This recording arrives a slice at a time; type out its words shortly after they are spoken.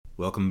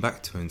Welcome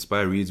back to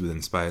Inspyre Reads with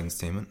Inspyre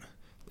Entertainment.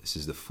 This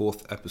is the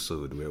 4th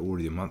episode. We're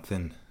already a month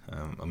in.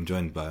 I'm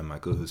joined by my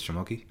co-host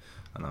Shamaki,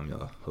 and I'm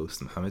your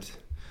host Mohammed.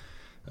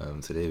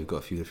 Today we've got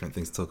a few different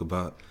things to talk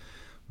about.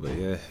 But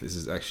yeah, this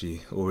has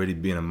actually already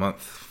been a month.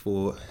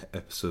 4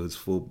 episodes,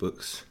 4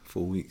 books,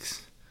 4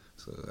 weeks.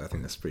 So I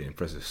think that's pretty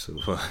impressive so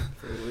far.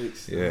 4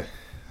 weeks. Yeah.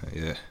 I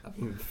haven't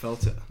even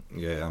felt it.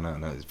 Yeah, I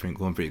know. It's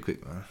going pretty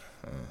quick, man.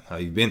 How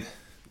you been?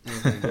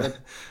 Good.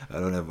 I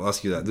don't ever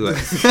ask you that, do I?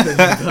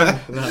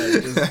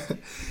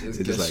 It's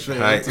just like, straight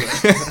hi. into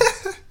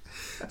it.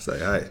 It's like,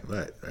 hi,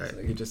 right. It's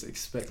like you just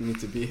expect me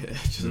to be here,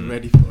 just Mm.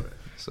 ready for it.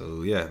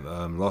 So yeah,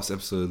 last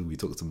episode we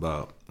talked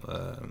about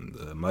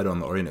Murder on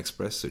the Orient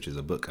Express, which is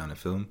a book and a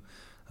film,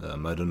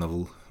 murder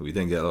novel. We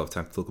didn't get a lot of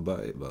time to talk about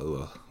it, but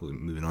we're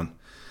moving on.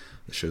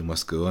 The show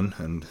must go on,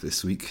 and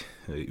this week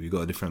we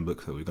got a different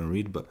book that we're going to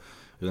read, but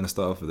we're going to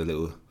start off with a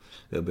little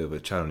bit of a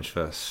challenge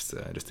first,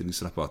 just to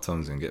loosen up our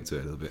tongues and get to it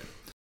a little bit.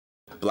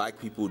 Black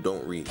people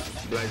don't read.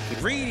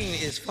 Reading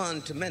is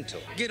fundamental.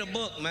 Get a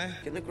book, man.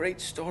 Get the great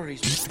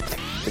stories.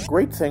 The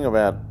great thing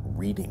about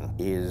reading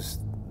is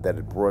that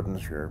it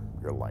broadens your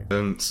life.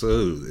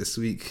 So this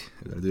week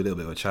we're going to do a little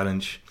bit of a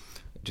challenge,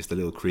 just a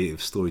little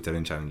creative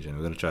storytelling challenge, and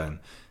we're going to try and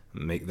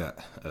make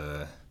that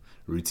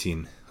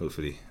routine,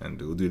 hopefully, and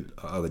we'll do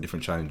other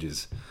different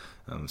challenges.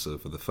 So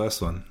for the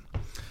first one,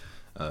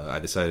 I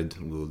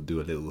decided we'll do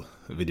a little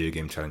video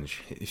game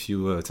challenge. If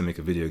you were to make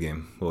a video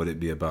game, what would it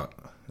be about?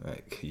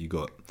 Like, I'm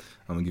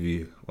gonna give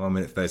you 1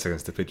 minute 30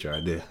 seconds to pitch your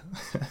idea.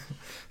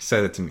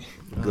 Say it to me.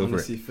 I Go for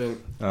honestly it.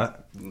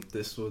 think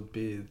this would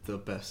be the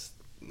best.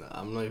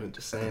 I'm not even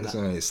just saying that.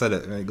 Sorry, said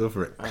it. Right, go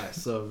for it. Alright,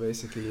 so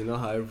basically, you know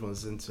how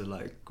everyone's into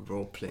like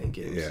role-playing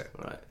games, Yeah.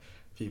 right?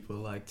 People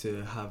like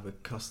to have a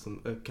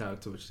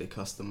character which they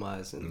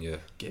customize and Yeah.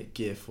 get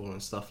gear for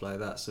and stuff like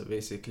that. So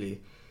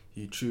basically,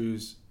 you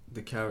choose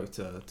the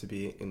character to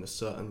be in a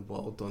certain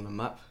world on a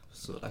map,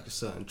 so like a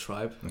certain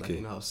tribe, like Okay.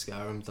 you know how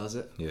Skyrim does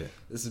it. Yeah.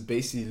 This is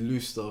basically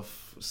loosed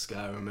off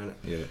Skyrim, innit?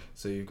 Yeah.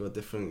 So you've got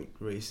different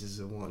races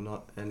and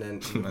whatnot, and then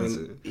That's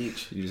within it.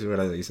 each You just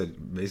realized that you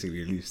said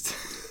basically loosed.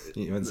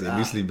 You meant to say Nah,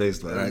 loosely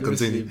based, but I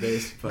loosely continue.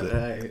 based, but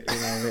hey, you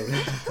know what I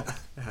mean?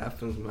 It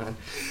happens, man.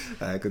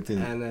 I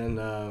continue. And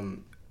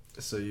then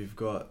so you've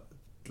got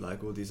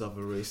like all these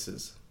other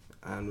races,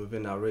 and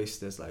within our race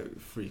there's like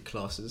 3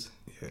 classes.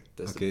 Yeah.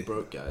 There's Okay. the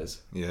broke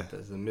guys, Yeah.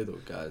 there's the middle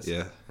guys,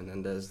 Yeah. and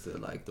then there's the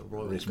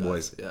royal Rich guys.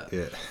 boys. Yeah.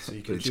 Yeah. So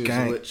you can Rich choose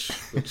gang. which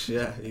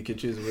you can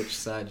choose which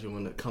side you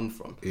want to come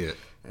from. Yeah.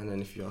 And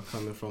then if you're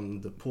coming from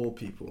the poor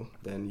people,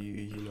 then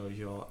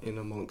you're in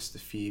amongst the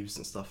thieves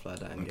and stuff like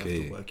that, and you have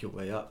Okay. to work your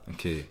way up.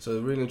 Okay. So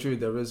really and truly,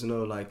 there is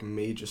no like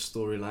major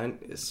storyline.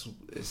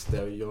 It's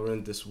there. You're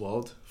in this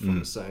world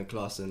from a certain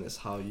class, and it's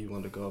how you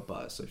want to go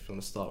about it. So if you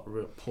want to start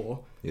real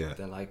poor, Yeah.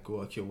 then like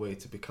work your way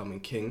to becoming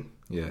king.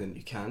 Yeah. Then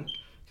you can,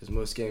 because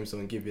most games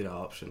don't give you that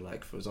option.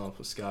 Like for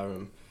example,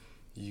 Skyrim,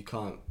 you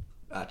can't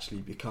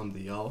actually become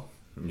the Jarl.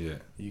 Yeah.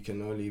 You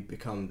can only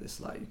become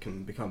this, like you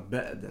can become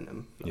better than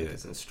him, like Yeah.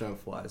 as in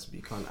strength wise, but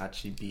you can't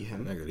actually be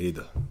him. Like a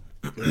leader.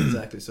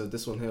 Exactly. So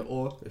this one here,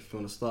 or if you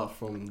want to start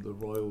from the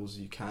royals,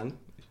 you can,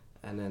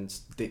 and then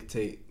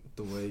dictate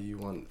the way you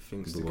want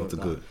things to go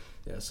down.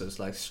 Yeah. So it's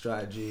like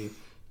strategy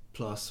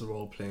plus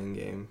role playing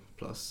game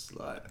plus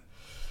like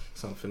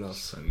something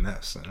else.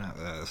 That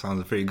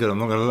sounds pretty good. I'm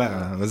not gonna lie.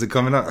 Man. When's it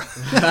coming out?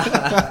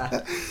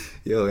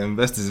 Yo,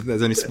 investors, if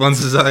there's any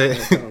sponsors out here.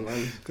 Come on,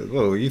 man. Cause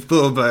whoa, you've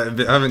thought about it a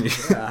bit, haven't you?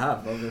 Yeah, I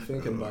have. I've been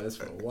thinking about this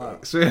for a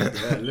while. Swear.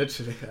 Yeah,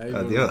 literally. I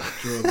even Yeah.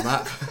 drew a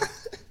map.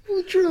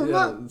 True,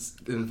 Yeah, it's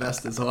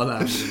investors all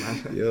out here,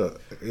 man.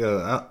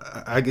 Yo,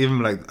 I gave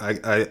him like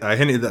I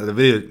hinted at the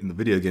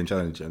video game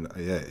challenge, and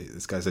yeah,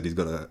 this guy said he's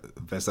got a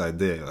best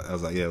idea. I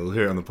was like, yeah, we'll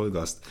hear it on the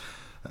podcast.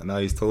 And now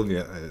he's told me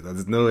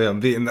there's no way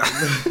I'm beating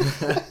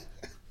that.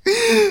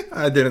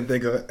 I didn't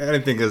think of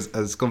anything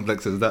as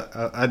complex as that.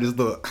 I just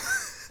thought.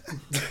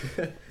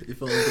 You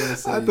thought I was gonna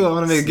say I thought I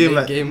want to make a game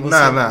like or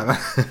nah.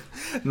 something?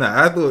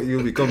 Nah, I thought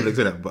you'd be complex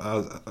in it, but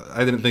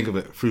I didn't think of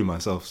it through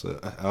myself. So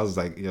I was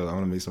like, yo, I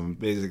want to make some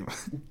basic.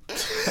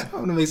 I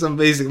want to make some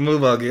basic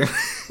mobile game,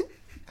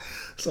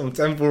 some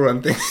temple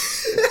run thing.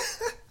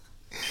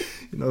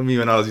 You know me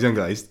when I was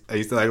younger, I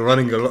used to like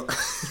running a lot.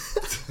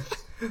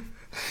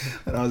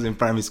 When I was in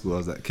primary school, I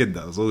was that kid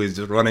that was always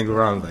just running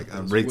around like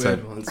at break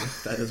Weird time.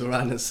 ones that just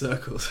ran in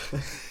circles.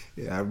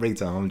 Yeah, at break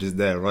time, I'm just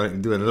there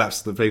running, doing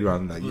laps to the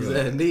playground. Like, Was yo,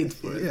 there a need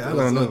for it? Yeah, I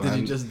don't know. Did you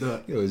man. just do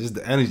it? Yo, just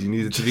the energy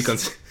needed to be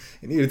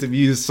it needed to be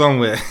used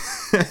somewhere.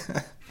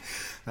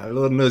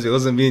 Lord knows it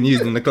wasn't being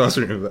used in the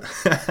classroom, but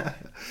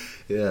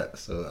yeah.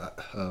 So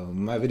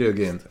my video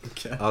game,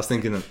 Okay. I was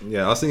thinking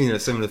a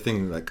similar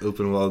thing, like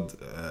open world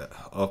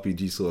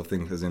RPG sort of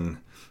thing, as in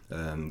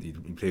you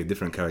play with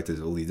different characters,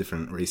 all these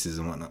different races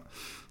and whatnot.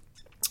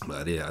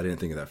 But yeah, I didn't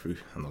think of that through.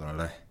 I'm not gonna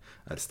lie.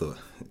 I just thought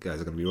guys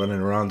are gonna be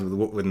running around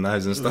with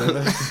knives and stuff.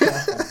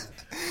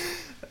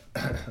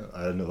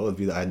 I don't know what would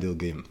be the ideal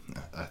game.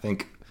 I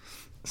think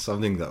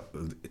something that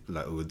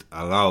would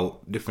allow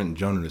different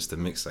genres to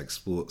mix, like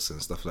sports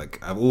and stuff. Like,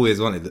 I've always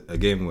wanted a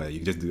game where you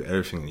can just do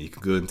everything and you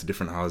can go into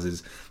different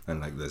houses and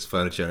like there's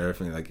furniture and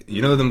everything. Like,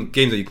 you know them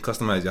games that you can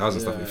customize your house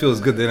and stuff. It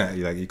feels good, doesn't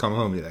it? You come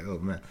home, you're like, oh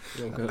man,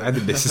 I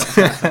did this.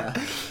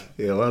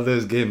 Yeah, one of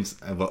those games,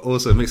 but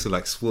also mixed with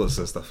like sports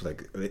and stuff.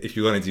 Like, if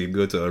you wanted to, you could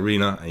go to an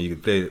arena and you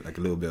could play like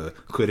a little bit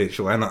of Quidditch.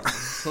 Why not?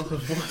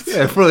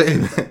 Yeah, throw it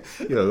in.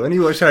 Yo, when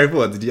you watch Harry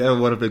Potter, did you ever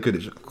want to play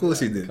Quidditch? Of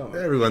course you did.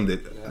 Everyone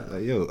did. Yeah.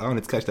 Like, yo, I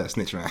wanted to catch that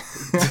snitch, man.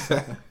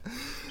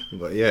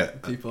 But yeah,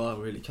 people are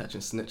really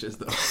catching snitches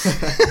though.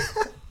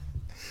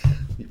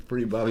 You're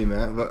pretty Bobby,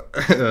 man.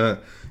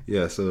 But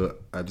yeah, so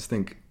I just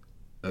think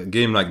a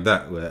game like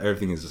that where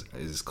everything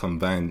is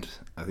combined,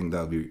 I think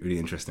that would be really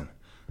interesting.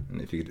 And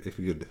if you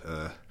could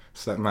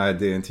slap my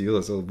idea into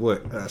yours, oh boy,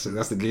 that's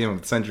the game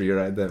of the century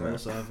right there, man. You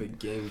also have a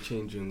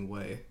game-changing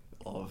way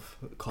of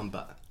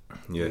combat.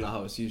 Yeah. You know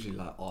how it's usually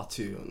like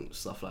R2 and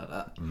stuff like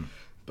that.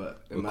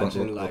 But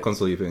imagine what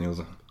console you putting yours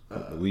on?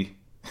 The Wii.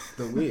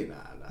 The Wii,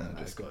 nah,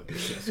 it's got to be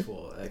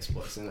PS4,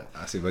 Xbox, innit?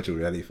 I see virtual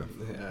reality,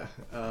 fam.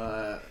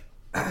 Yeah.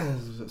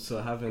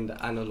 So having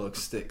the analog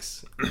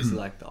sticks is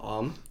like the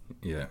arm.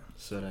 Yeah.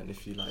 So then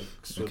if you like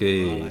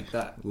swing around like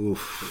that.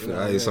 Oof. You know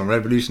that is some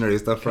revolutionary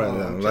stuff right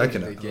there. I'm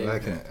liking it.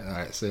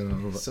 Alright, so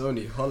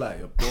Sony, holla at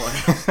your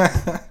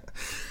boy.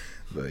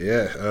 But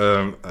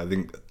yeah, I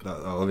think that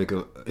I'll make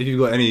if you've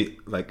got any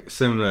like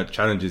similar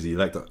challenges you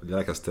like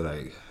us to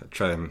like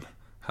try and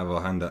have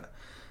our hand at,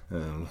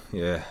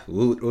 yeah,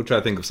 we'll try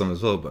to think of some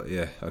as well. But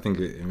yeah, I think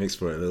it makes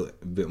for a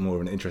bit more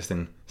of an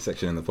interesting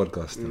section in the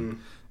podcast. And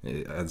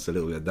it adds a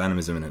little bit of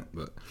dynamism in it.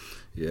 But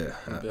yeah,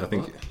 I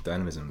think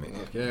dynamism, mate.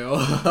 Okay.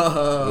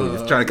 Oh,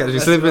 you're trying to catch me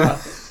slipping.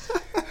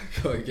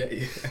 Go and get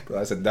you. But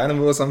I said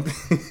dynamo or something.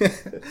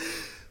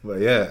 But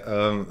yeah,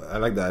 I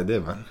like that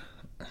idea, man.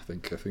 I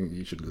think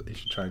you should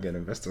try and get an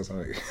investor or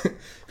something.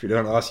 If you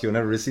don't ask, you'll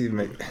never receive,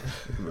 mate.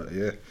 But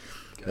yeah.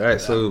 All right.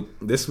 So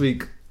this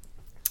week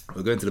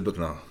we're going to the book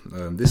now.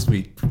 This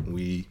week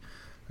we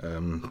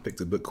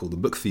picked a book called The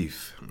Book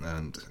Thief,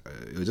 and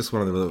it was just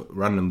one of the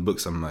random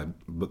books on my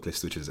book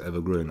list, which is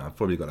ever growing. I've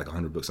probably got like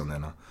 100 books on there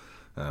now.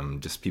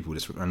 Just people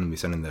just randomly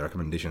sending their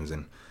recommendations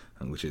in,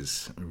 which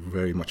is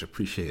very much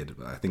appreciated.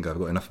 But I think I've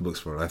got enough books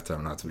for a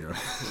lifetime now, to be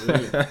honest.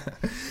 Really?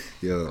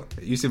 Yo,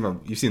 you've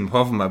seen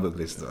half of my book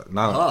list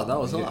now. That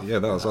was off. Yeah,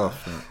 that was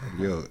off.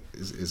 Yo,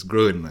 it's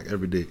growing like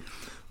every day.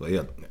 But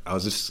yeah, I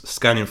was just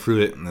scanning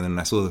through it, and then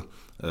I saw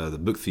The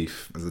Book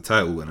Thief as the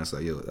title, and I was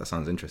like, yo, that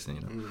sounds interesting,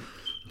 you know.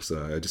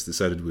 So I just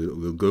decided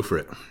we'll go for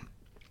it.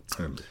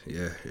 And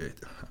yeah,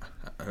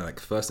 like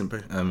first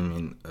impression. I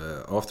mean,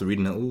 after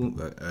reading it all,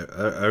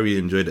 I really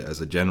enjoyed it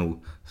as a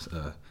general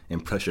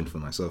impression for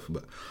myself.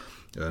 But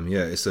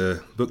yeah, it's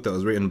a book that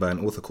was written by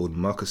an author called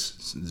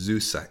Marcus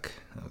Zusak.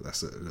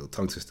 That's a little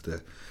tongue twister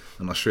there.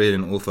 An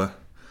Australian author,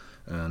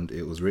 and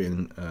it was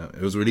written.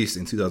 It was released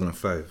in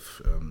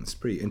 2005. It's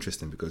pretty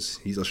interesting because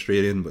he's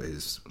Australian, but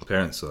his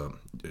parents are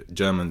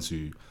Germans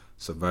who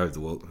survived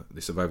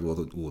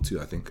World War II,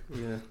 I think.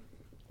 Yeah.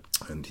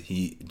 And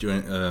he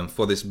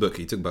for this book,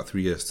 he took about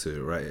 3 years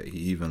to write it. He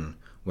even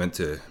went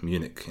to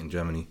Munich in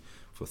Germany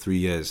for 3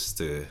 years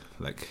to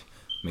like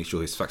make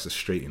sure his facts are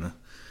straight, you know.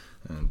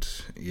 And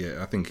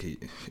yeah, I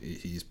think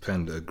he's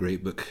penned a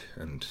great book,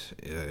 and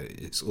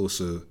it's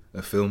also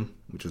a film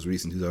which was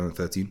released in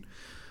 2013.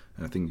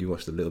 And I think you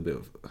watched some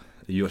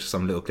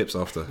little clips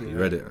after you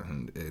read it,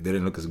 and it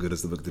didn't look as good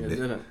as the book did. It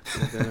didn't.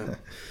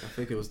 I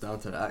think it was down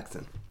to the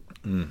acting.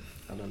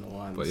 I don't know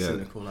why I'm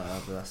cynical like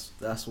that, but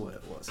that's what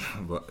it was.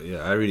 But yeah,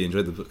 I really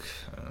enjoyed the book.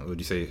 What would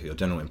you say your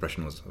general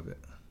impression was of it?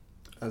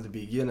 At the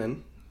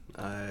beginning,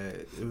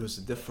 it was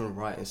a different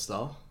writing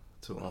style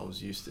to what I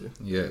was used to.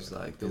 Yeah, it was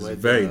like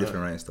different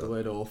writing style. The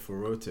way the author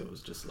wrote it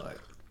was just like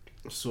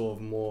sort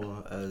of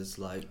more as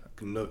like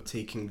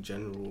note-taking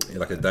general. Yeah,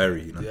 like a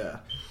diary, you know. Yeah,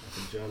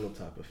 like a journal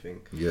type of thing.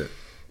 Yeah.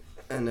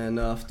 And then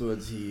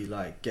afterwards he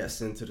like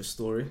gets into the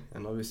story,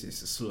 and obviously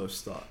it's a slow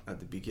start at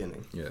the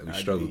beginning. Yeah, we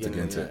struggled to get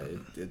into it.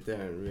 It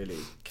didn't really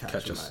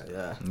catch us.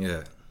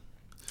 Yeah.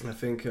 I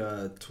think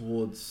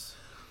towards,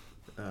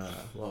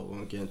 well, we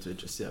won't get into it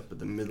just yet, but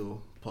the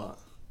middle part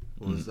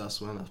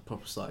that's when I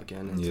proper started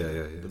getting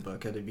into the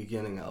book. At the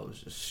beginning I was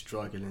just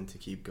struggling to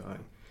keep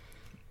going.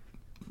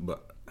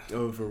 But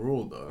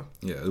overall though,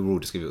 overall,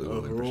 just give it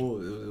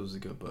overall it was a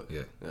good book.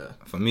 Yeah.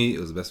 For me, it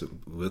was the best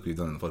work we've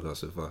done in the podcast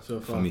so far.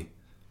 For me.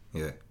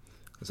 Yeah,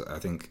 so I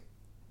think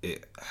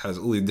it has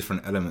all these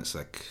different elements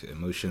like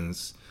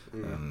emotions,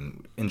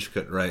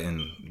 intricate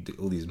writing,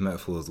 all these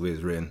metaphors, the way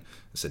it's written.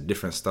 It's a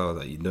different style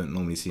that you don't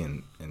normally see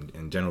in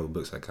general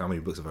books. Like, how many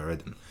books have I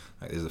read?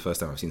 Like, this is the first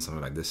time I've seen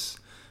something like this.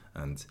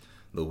 And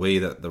the way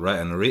that the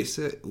writer narrates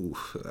it,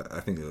 I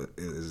think it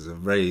is a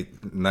very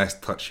nice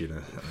touch, you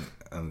know.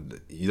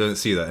 And you don't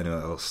see that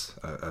anywhere else.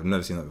 I've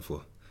never seen that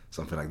before,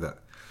 something like that.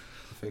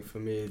 I think for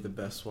me the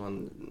best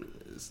one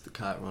is the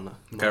Kite Runner.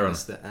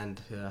 It's the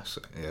end, yeah.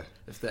 So, yeah.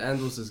 If the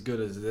end was as good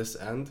as this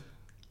end,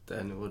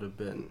 then it would have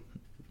been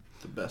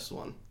the best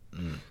one.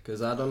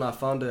 because I don't know, I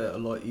found it a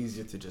lot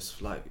easier to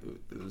just like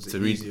it was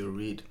an easier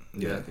read.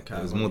 It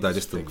was more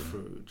digestible.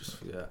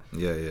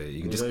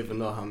 You don't even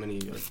know how many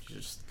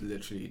just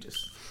literally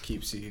just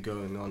keeps you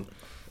going on.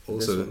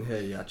 Also, this one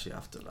here, you actually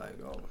have to like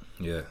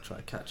try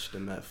to catch the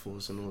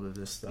metaphors and all of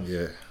this stuff.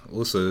 Yeah.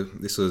 Also,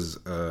 this was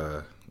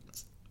a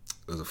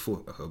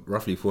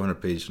roughly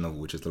 400-page novel,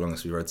 which is the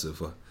longest we read so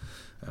far.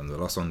 And the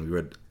last one we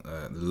read,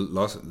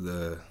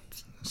 the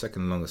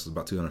second longest was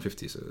about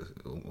 250, so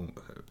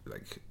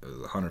like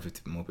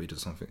 150 more pages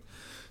or something.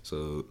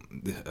 So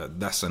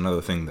that's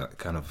another thing that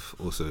kind of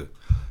also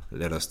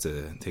led us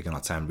to taking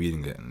our time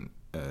reading it, and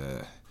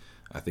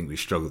I think we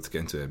struggled to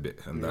get into it a bit,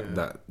 and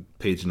that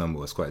page number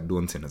was quite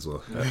daunting as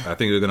well. I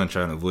think we're going to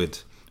try and avoid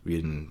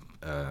reading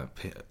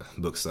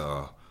books that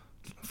are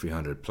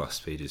 300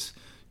 plus pages,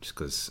 just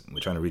because we're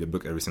trying to read a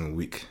book every single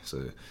week.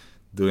 So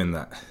doing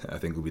that, I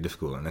think, will be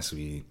difficult unless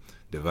we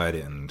divide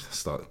it and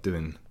start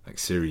doing like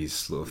series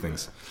sort of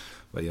things.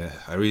 But yeah,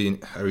 I really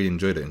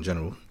enjoyed it in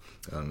general.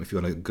 If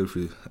you want to go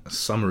through a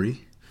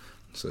summary,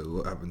 so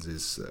what happens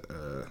is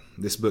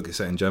this book is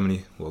set in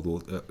Germany, World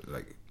War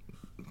like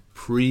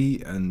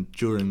pre and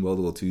during World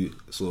War II,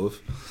 sort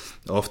of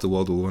after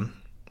World War One,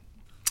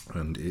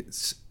 and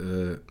it's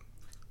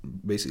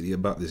basically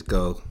about this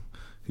girl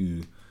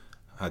who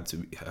had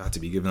to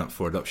be given up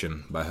for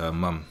adoption by her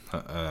mum.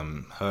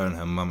 Her and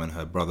her mum and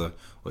her brother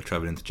were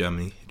traveling to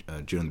Germany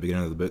during the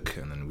beginning of the book,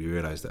 and then we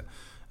realized that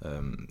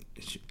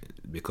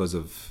because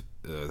of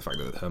the fact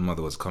that her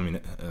mother was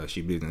communist,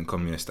 she believed in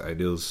communist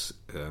ideals,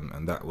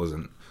 and that was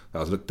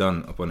looked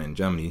down upon in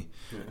Germany.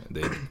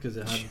 Because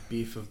they had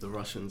beef with the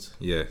Russians.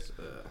 Yeah.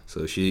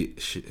 So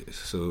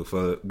so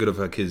for the good of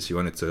her kids, she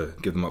wanted to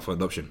give them up for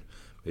adoption,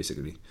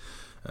 basically.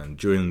 And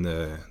during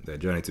their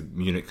journey to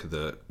Munich,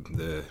 the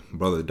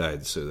brother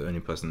died, so the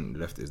only person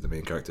left is the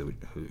main character,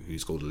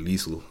 who's called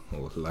Liesel,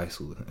 or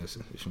Liesel, as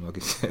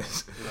Shimaki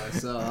says.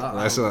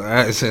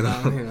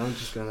 I'm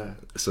just gonna.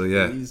 So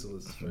yeah. Liesel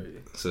is very.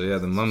 So yeah,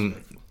 the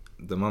mum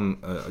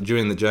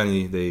during the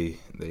journey,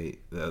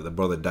 the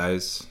brother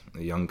dies,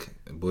 a young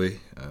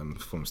boy,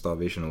 from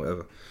starvation or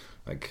whatever.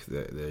 Like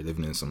they're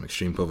living in some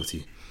extreme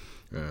poverty.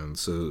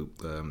 So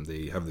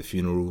they have the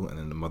funeral, and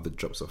then the mother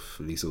drops off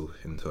Liesel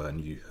into her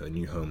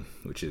new home,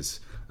 which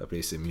is a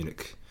place in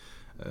Munich,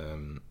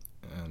 and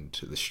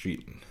the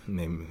street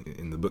name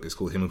in the book is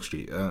called Himmel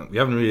Street. We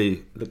haven't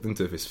really looked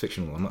into if it's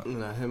fictional or not.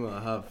 No, Himmel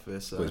I have.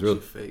 It's real.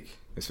 Fake.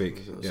 It's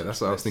fake. Yeah, that's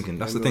what I was thinking.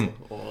 That's the thing.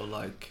 Or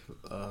like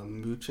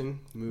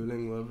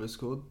Mooling, whatever it's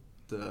called.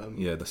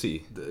 The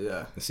city.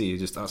 The city is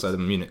just outside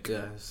of Munich.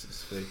 Yeah,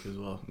 it's fake as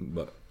well.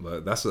 But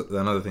that's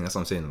another thing. That's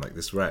what I'm saying. Like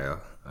this writer,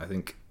 I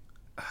think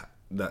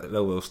that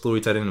level of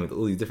storytelling with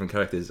all these different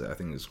characters, I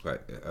think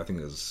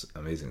it was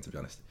amazing, to be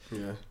honest.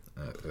 Yeah.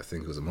 I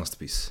think it was a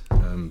masterpiece.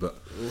 But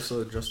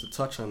also, just to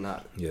touch on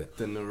that,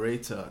 the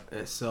narrator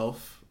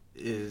itself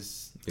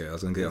is. Yeah, I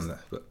was gonna get on that,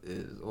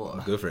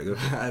 but go for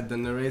it. The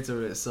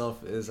narrator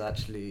itself is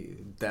actually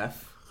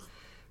deaf,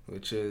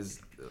 which is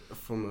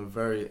from a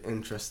very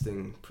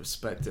interesting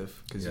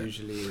perspective, because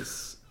usually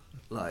it's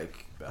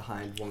like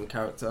behind one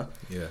character.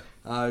 Yeah.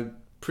 I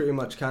pretty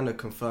much kind of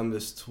confirmed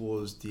this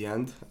towards the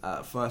end.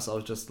 At first, I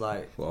was just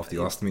like... Well, after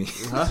you asked me?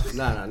 Huh?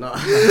 No.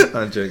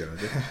 I'm joking.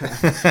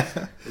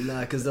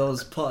 Nah, because there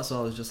was parts where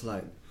I was just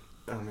like,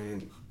 I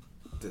mean,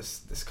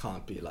 this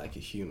can't be like a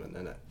human,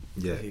 innit?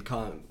 Yeah. He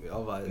can't,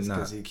 otherwise,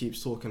 because he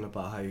keeps talking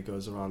about how he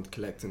goes around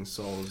collecting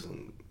souls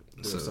and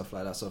doing stuff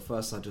like that. So at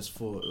first, I just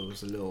thought it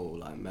was a little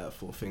like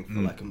metaphor thing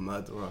for like a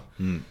murderer.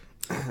 And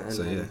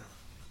so then,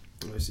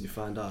 obviously, you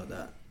find out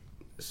that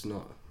it's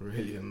not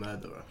really a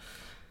murderer.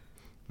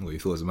 Well, you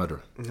thought it was a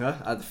murderer?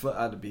 Yeah,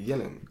 at the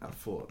beginning, I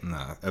thought.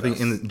 Nah, I think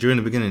during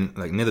the beginning,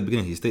 like near the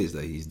beginning, he states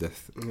that he's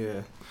deaf.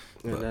 Yeah.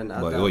 And then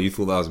what you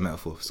thought that was a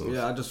metaphor? So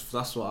yeah,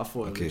 that's what I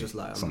thought. Okay. It was just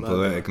like some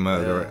poetic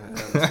murderer. Yeah,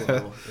 that's what I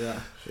thought, yeah.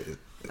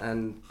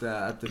 And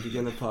at the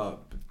beginning part,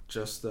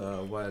 just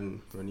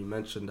when you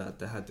mentioned that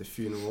they had the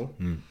funeral,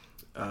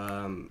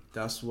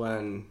 that's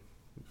when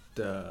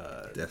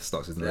the death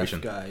starts his narration.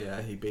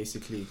 Guy, he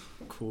basically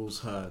calls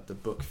her the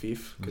book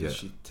thief, because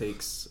she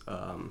takes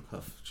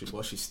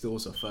she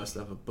steals her first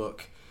ever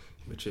book,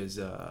 which is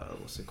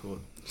what's it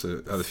called? So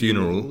at the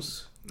funeral,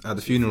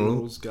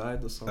 Funerals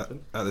Guide or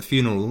something. At the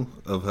funeral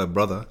of her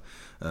brother,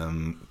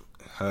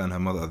 her and her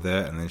mother are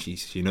there, and then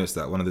she noticed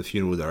that one of the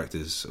funeral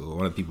directors, or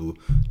one of the people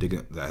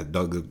that had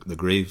dug the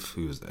grave,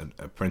 who was an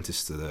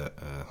apprentice to the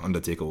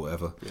undertaker or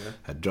whatever,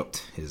 had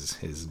dropped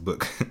his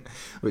book,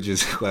 which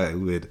is quite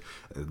weird.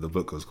 The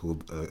book was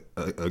called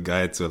a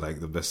guide to like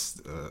the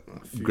best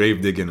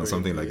grave digging or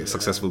something, like a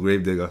successful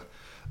grave digger.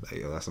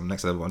 Like that's some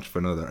next level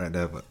entrepreneur right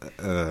there. But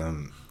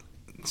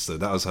so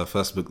that was her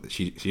first book.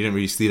 She didn't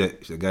really steal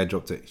it. The guy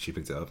dropped it. She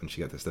picked it up and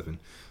she got to step in.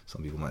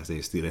 Some people might say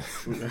stealing,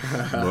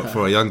 but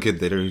for a young kid,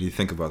 they don't really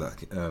think about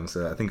that.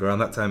 So I think around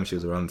that time she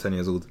was around 10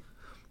 years old,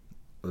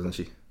 wasn't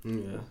she?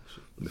 Yeah.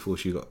 Before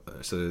she got,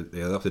 so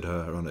they adopted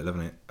her around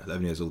 11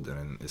 years old, and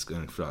then it's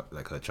going throughout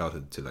like her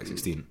childhood to like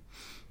 16.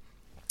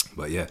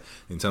 But yeah,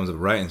 in terms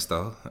of writing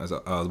style, as I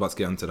was about to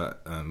get onto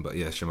that, but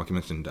yeah, Shamaki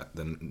mentioned that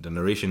the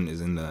narration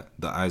is in the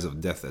eyes of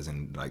death, as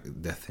in like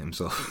death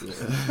himself.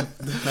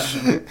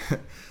 Yeah.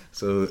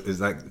 So it's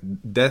like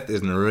death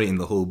is narrating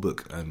the whole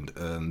book, and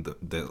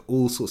there are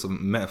all sorts of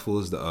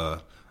metaphors that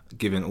are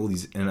giving all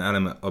these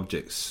inanimate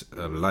objects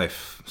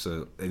life.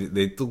 So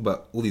they talk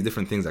about all these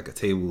different things, like a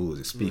table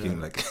is speaking,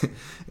 like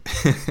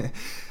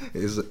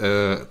it's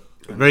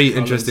very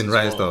interesting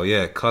writing style.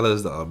 Yeah,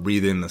 colors that are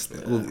breathing.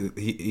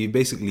 He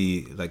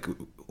basically, like,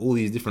 all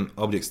these different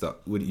objects that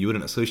you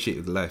wouldn't associate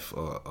with life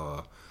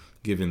are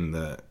given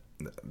the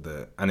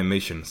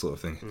animation sort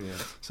of thing. Yeah.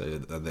 So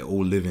they're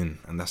all living,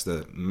 and that's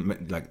the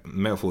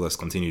metaphor that's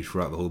continued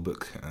throughout the whole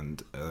book.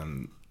 And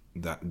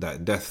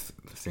that death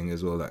thing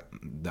as well.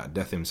 That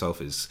death himself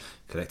is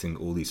collecting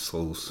all these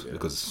souls,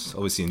 because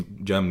obviously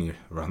in Germany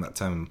around that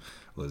time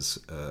was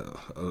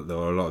there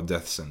were a lot of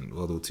deaths in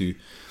World War II.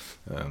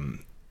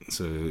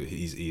 So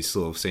he's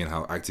sort of saying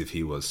how active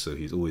he was. So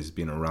he's always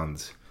been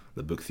around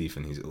the book thief,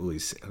 and he's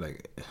always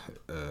like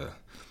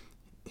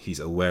he's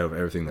aware of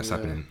everything that's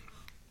happening.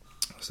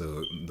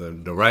 So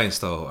the writing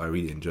style, I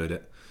really enjoyed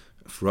it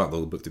throughout the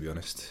whole book, to be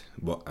honest.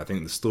 But I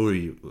think the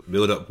story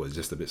build up was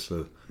just a bit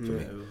slow for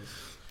me,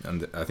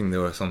 and I think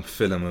there were some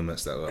filler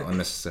moments that were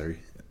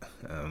unnecessary.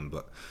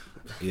 But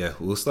yeah,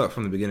 we'll start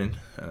from the beginning.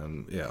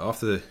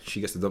 After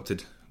she gets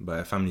adopted by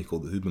a family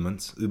called the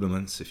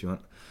Ubermans, if you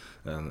want.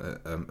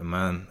 A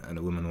man and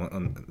a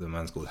woman. The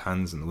man's called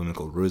Hans and the woman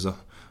called Rosa,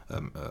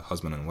 a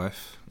husband and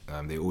wife.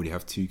 They already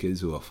have 2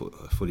 kids who are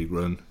fully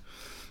grown.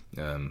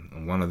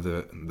 And one of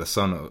the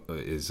son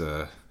is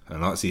a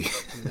Nazi,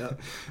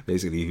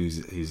 basically,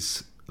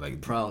 who's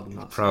like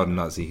proud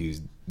Nazi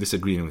who's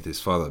disagreeing with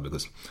his father,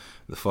 because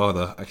the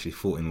father actually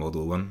fought in World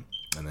War One,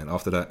 and then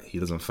after that he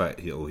doesn't fight,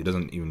 he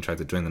doesn't even try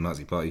to join the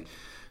Nazi party,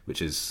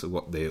 which is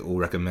what they all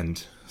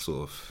recommend,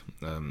 sort of.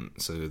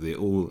 So they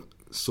all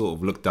sort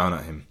of look down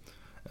at him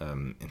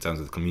in terms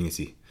of the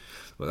community.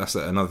 But that's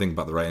another thing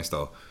about the writing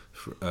style.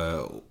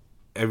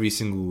 Every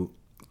single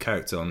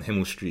character on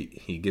Himmel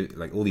Street, he gives,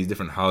 like, all these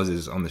different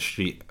houses on the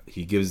street,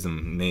 he gives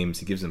them names,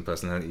 he gives them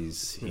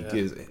personalities, he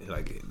gives,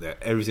 like,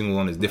 every single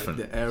one is different.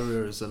 Like the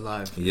area is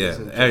alive.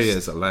 The area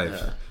is alive.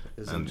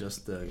 Yeah, isn't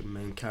just the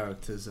main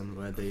characters and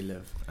where they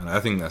live. And I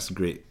think that's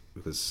great,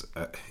 because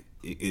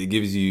it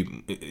gives you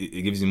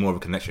more of a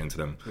connection to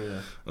them,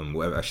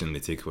 whatever action they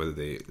take, whether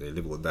they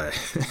live or die.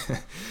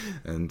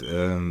 And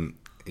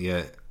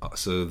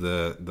so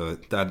the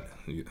dad,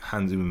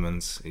 Hans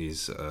Zimmermans,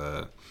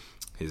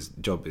 his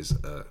job is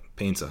a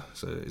painter,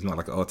 so he's not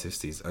like an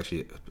artist. He's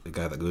actually a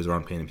guy that goes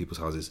around painting people's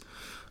houses,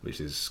 which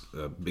is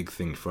a big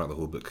thing throughout the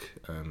whole book,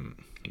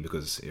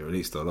 because it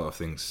relates to a lot of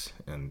things.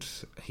 And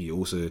he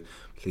also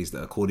plays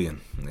the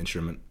accordion, an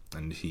instrument,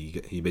 and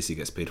he basically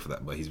gets paid for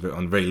that, but he's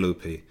on very low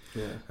pay.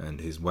 And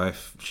his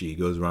wife, she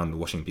goes around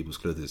washing people's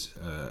clothes.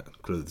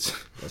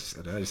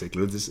 Did I say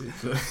clothes?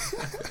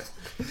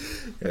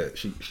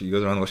 She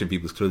goes around washing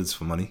people's clothes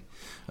for money,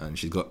 and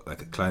she's got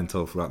like a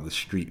clientele throughout the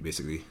street,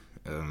 basically.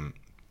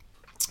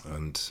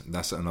 And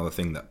that's another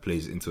thing that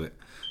plays into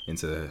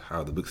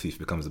how the book thief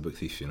becomes the book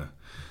thief, you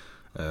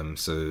know.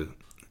 So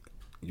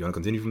you want to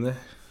continue from there?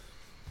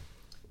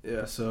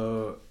 Yeah,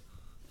 so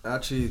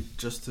actually,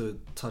 just to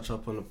touch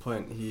up on the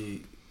point,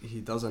 he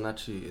doesn't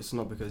actually, it's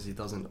not because he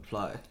doesn't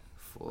apply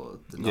for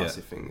the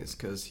Nazi thing, it's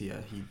because he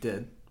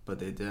did, but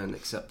they didn't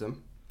accept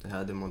him. They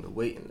had him on the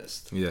waiting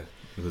list. Yeah,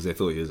 because they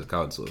thought he was a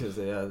coward, sort of.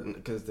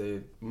 Because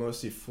they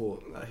mostly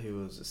thought that he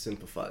was a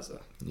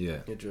sympathizer. Yeah.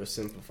 He drew a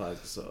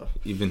sympathizer, so...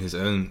 Even his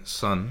own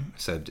son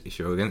said, if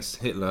you're against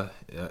Hitler...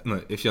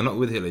 if you're not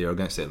with Hitler, you're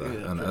against Hitler.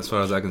 Yeah, and as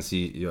far as I can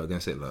see, you're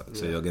against Hitler,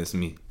 so you're against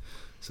me.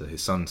 So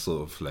his son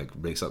sort of like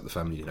breaks up the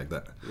family like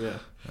that. Yeah.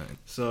 Right.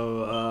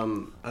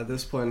 So at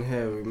this point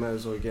here, we might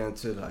as well get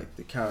into like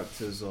the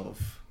characters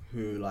of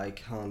who like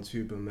Hans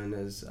Huberman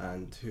is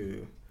and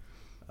who...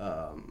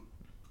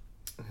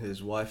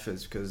 his wife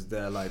is, because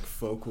they're like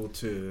focal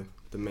to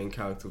the main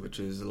character, which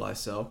is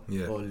Liesel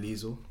or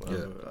Liesel.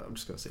 I'm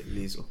just gonna say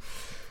Liesel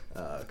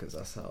because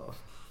that's how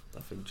I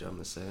think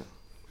Germans say it.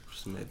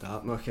 Just made that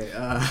up. Okay.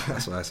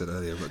 That's what I said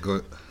earlier, but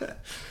go.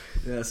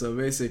 Yeah. So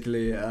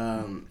basically,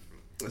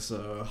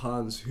 so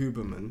Hans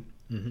Huberman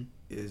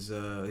is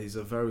he's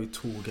a very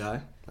tall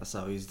guy. That's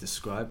how he's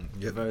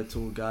described. A very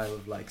tall guy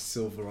with like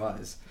silver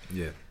eyes.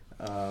 Yeah.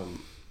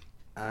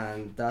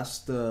 And that's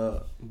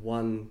the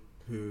one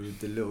who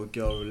the little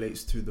girl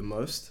relates to the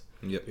most.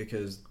 Yep.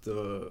 Because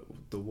the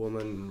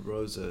woman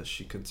Rosa,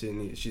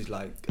 she's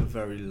like a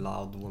very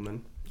loud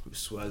woman who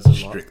swears a lot.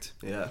 Strict.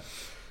 Yeah.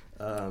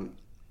 Can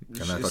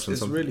I touch on something?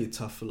 It's really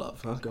tough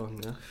love, huh? Go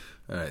on, yeah.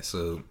 Alright,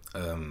 so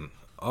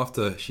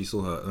after she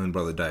saw her own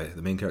brother die,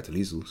 the main character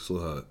Liesel saw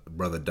her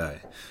brother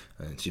die,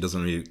 and she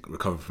doesn't really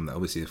recover from that.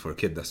 Obviously, for a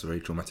kid, that's a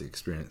very traumatic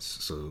experience.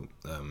 So,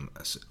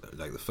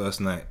 like the first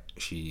night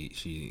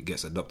she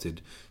gets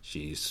adopted,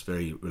 she's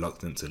very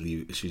reluctant to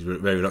leave. She's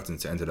very reluctant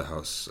to enter the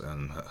house,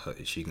 and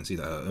she can see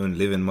that her own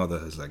living mother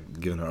has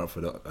like given her up for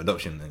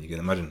adoption, and you can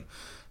imagine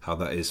how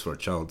that is for a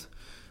child.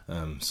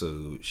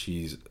 So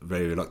she's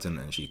very reluctant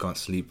and she can't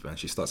sleep, and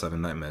she starts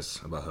having nightmares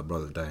about her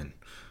brother dying.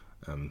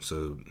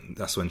 So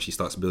that's when she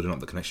starts building up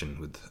the connection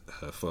with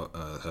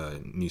her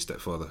new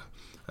stepfather,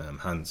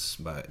 Hans,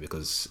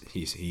 because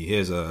he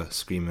hears her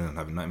screaming and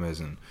having nightmares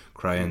and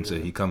crying. So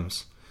he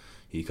comes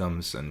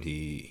and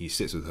he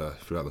sits with her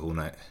throughout the whole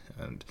night,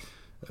 and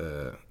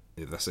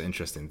that's an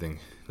interesting thing,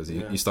 because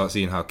you start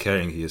seeing how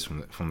caring he is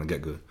from the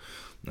get go,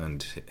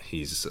 and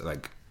he's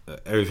like,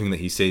 everything that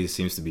he says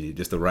seems to be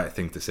just the right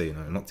thing to say, you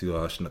know, not too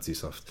harsh, not too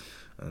soft,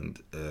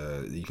 and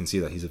you can see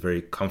that he's a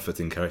very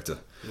comforting character.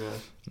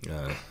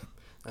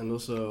 And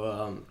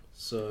also,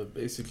 so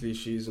basically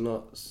she's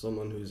not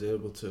someone who's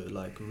able to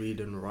like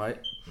read and write,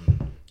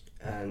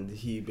 and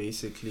he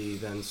basically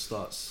then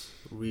starts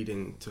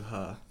reading to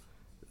her,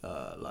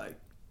 like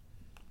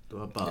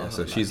about her,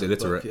 so like, she's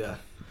illiterate. Book,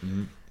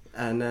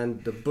 and then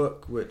the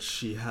book which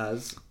she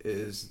has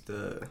is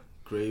the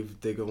grave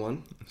digger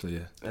one. So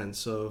and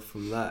so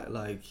from that,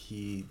 like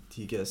he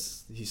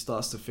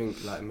starts to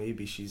think like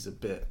maybe she's a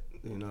bit,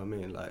 you know what I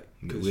mean, like,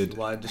 cause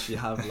why does she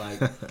have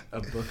like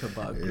a book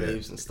about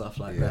graves and stuff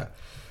like that?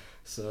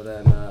 So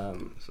then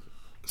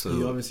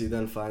he obviously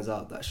then finds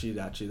out that she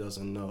actually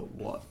doesn't know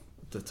what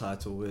the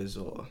title is,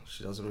 or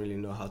she doesn't really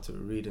know how to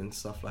read and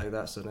stuff like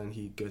that. So then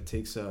he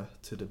takes her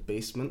to the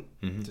basement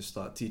to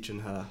start teaching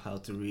her how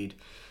to read.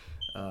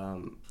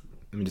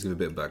 Let me just give a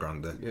bit of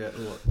background there. Yeah,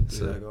 what?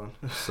 So, go on.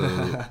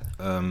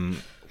 So,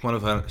 one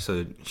of her,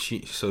 she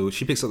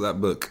picks up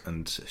that book,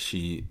 and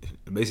she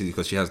basically,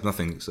 because she has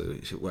nothing, so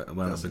why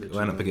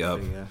not pick it up?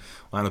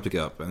 Why not pick it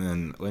up? And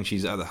then when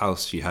she's at the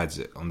house, she hides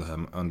it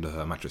under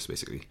her mattress,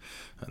 basically.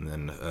 And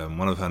then during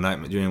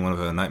one of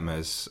her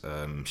nightmares,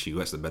 she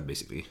wets the bed,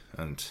 basically.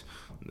 And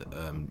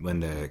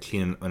when they're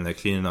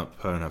cleaning up,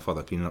 her and her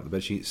father cleaning up the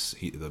bed sheets,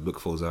 the book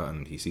falls out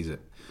and he sees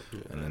it.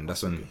 And then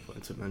that's when. A good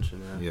point to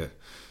mention, yeah.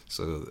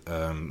 So,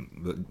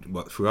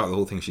 but throughout the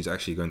whole thing, she's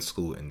actually going to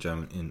school in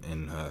German,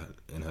 in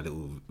her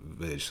little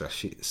village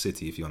 /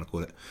 city, if you want to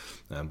call it.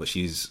 But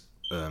she's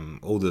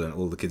older than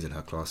all the kids in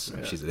her class,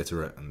 and she's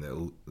illiterate, and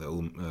they're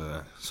all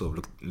sort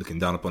of looking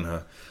down upon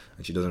her,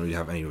 and she doesn't really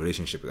have any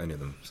relationship with any of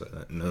them, so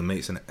no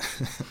mates in it.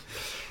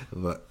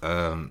 But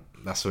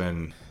that's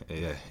when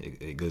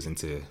it goes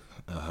into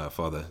her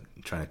father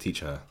trying to teach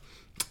her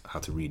how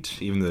to read,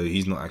 even though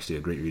he's not actually a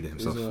great reader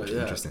himself, which is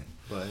interesting.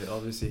 But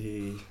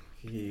obviously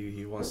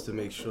he wants to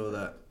make sure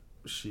that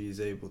she's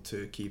able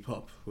to keep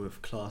up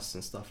with class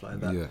and stuff like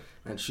that.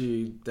 And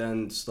she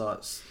then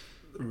starts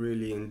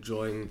really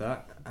enjoying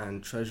that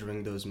and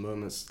treasuring those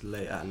moments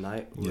late at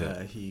night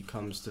where he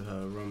comes to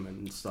her room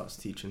and starts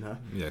teaching her.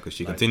 Yeah, because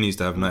she continues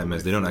to have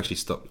nightmares. They don't actually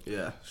stop.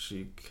 Yeah,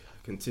 she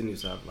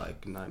continues to have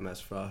like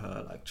nightmares throughout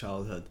her like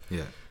childhood.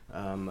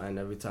 And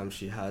every time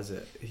she has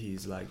it,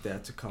 he's like there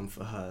to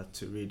comfort her,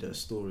 to read her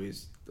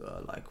stories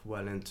like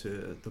well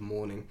into the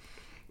morning,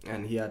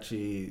 and he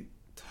actually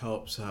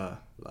helps her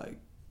like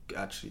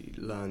actually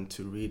learn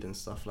to read and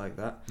stuff like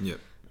that.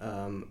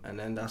 And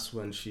then that's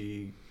when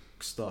she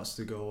starts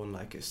to go on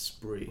like a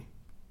spree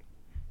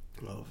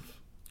of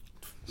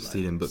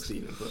stealing books.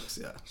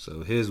 Yeah.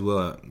 So here's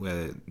where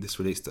this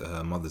relates to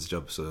her mother's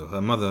job. So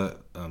her mother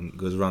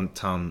goes around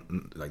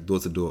town, like door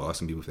to door,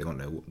 asking people if they want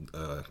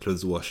their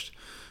clothes washed,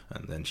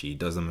 and then she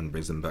does them and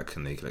brings them back,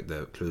 and they collect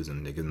their clothes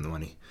and they give them the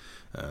money.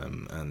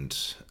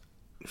 And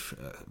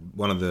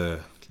one of the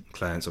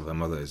clients of her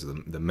mother is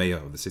the mayor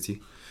of the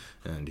city,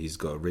 and he's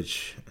got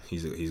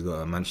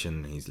a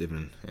mansion. He's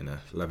living in a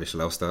lavish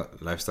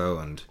lifestyle,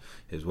 and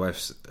his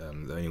wife's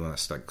the only one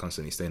that's like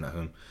constantly staying at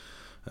home.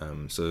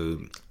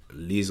 So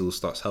Liesl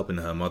starts helping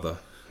her mother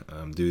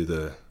do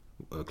the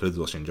clothes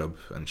washing job,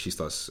 and she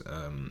starts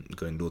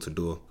going door to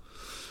door,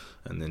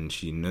 and then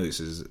she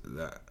notices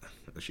that.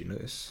 Does she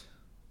notice?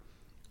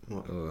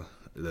 What?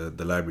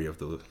 The library of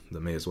the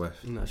mayor's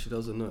wife. No, she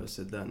doesn't notice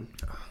it then.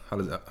 How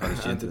does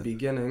she at the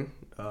beginning?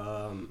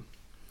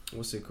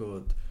 What's it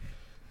called?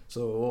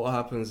 So what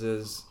happens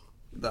is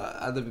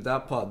that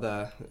that part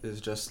there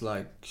is just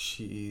like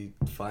she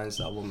finds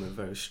that woman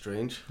very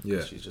strange.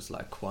 She's just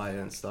like quiet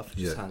and stuff.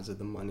 She just hands her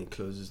the money,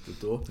 closes the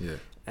door.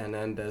 And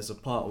then there's a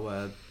part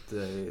where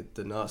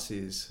the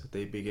Nazis,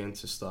 they begin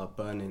to start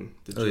burning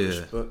the Jewish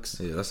books.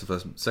 That's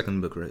the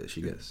second book, right,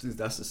 she gets.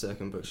 That's the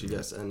second book she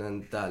gets, and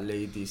then that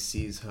lady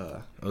sees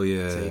her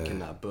taking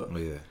that book.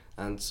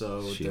 And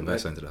so she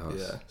invites her into the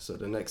house. So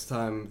the next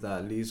time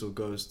that Liesl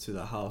goes to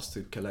the house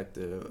to collect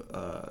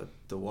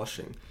the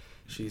washing,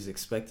 she's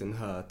expecting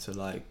her to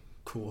like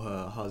call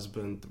her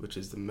husband, which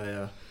is the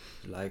mayor.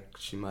 Like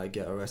she might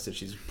get arrested.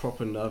 She's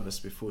proper nervous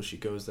before she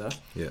goes there.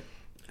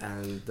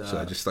 And so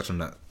I just touched on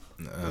that.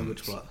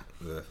 Which part?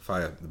 The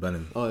fire, the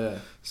burning. Oh yeah.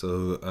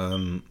 So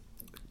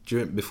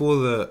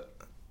before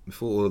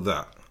all of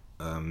that,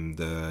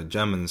 the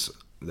Germans,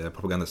 their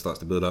propaganda starts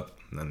to build up,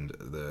 and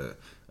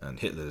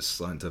Hitler's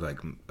starting to like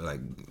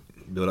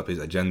build up his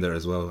agenda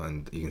as well,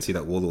 and you can see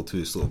that World War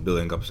II is sort of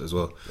building up as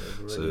well.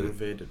 They've already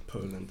invaded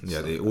Poland.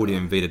 They already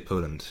invaded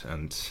Poland,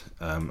 and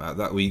at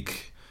that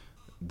week,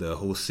 the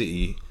whole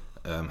city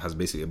has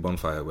basically a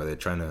bonfire where they're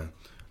trying to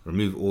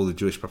remove all the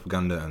Jewish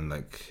propaganda and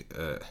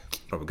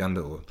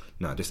propaganda or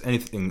just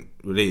anything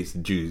related to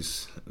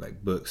Jews,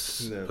 like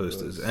books,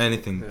 posters,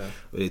 anything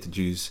related to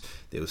Jews.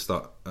 They will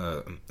start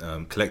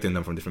collecting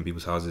them from different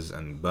people's houses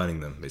and burning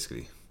them,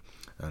 basically.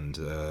 And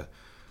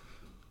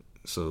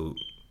so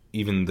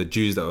even the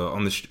Jews that were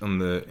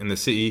in the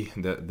city,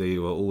 that they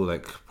were all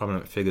like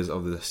prominent figures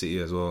of the city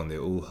as well, and they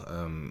all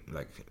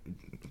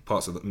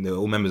they were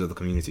all members of the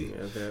community.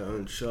 Yeah, their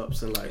own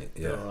shops and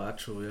their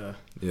actual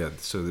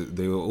so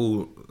they were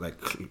all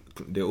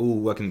they're all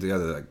working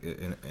together like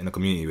in a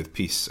community with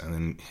peace. And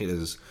then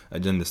Hitler's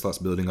agenda starts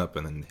building up,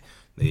 and then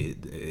they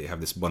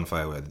have this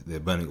bonfire where they're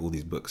burning all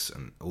these books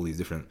and all these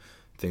different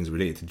things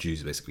related to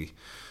Jews, basically.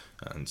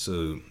 And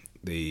so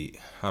they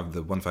have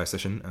the bonfire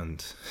session,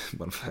 and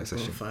and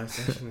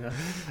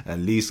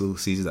Liesl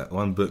sees that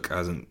one book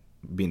hasn't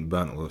been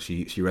burnt, or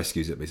she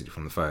rescues it basically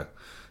from the fire,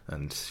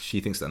 and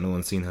she thinks that no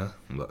one's seen her,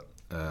 but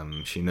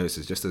she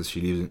notices just as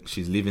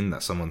she's leaving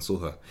that someone saw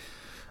her.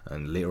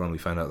 And later on we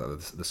find out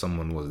that the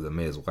someone was the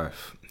mayor's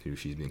wife, who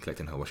she's been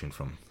collecting her washing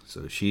from.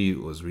 So she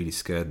was really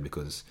scared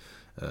because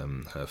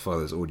her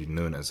father's already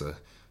known as a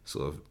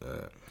sort of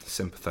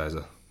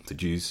sympathizer to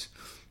Jews.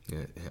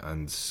 Yeah,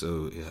 and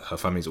so her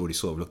family's already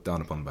sort of looked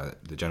down upon by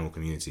the general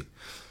community.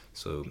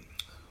 So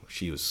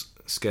she was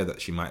scared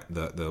that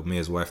the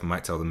mayor's wife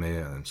might tell the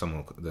mayor, and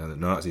the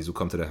Nazis will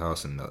come to their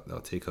house and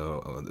they'll take her,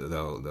 or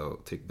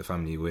they'll take the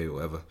family away, or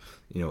whatever.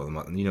 You know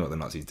what the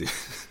Nazis do.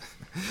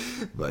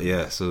 But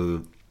yeah,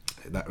 so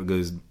that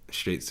goes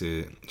straight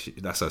to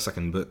that's her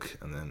second book,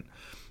 and then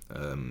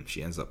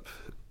she ends up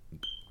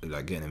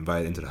getting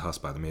invited into the house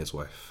by the mayor's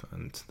wife,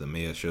 and the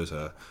mayor's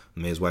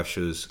wife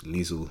shows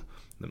Liesl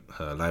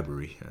her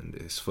library, and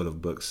it's full of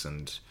books.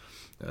 And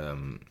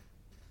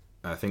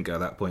I think at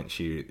that point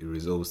she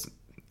resolves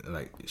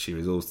to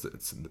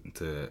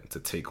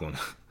take one.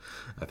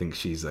 I think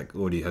she's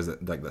already has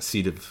that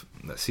seed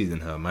in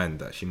her mind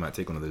that she might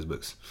take one of those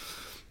books.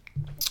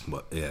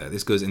 But yeah,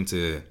 this goes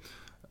into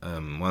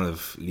one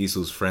of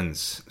Liesl's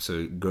friends.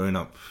 So growing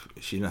up,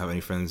 she didn't have any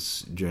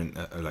friends during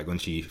when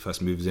she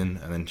first moves in,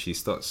 and then she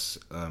starts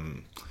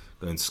going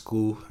to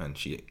school, and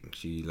she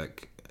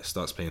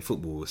starts playing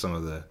football with some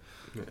of the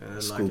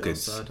school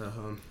kids outside her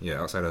home.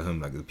 Yeah, outside her home,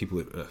 the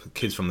people,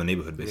 kids from the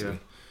neighborhood, basically.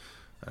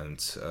 Yeah. And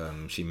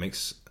she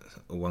makes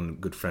one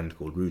good friend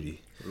called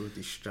Rudy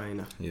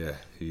Steiner. Yeah,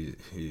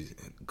 who's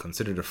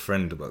considered a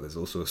friend, but there's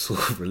also a sort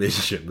of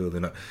relationship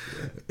building up,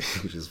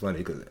 which is funny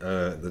because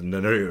the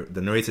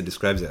narrator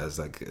describes it as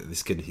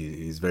this kid.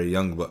 He's very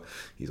young, but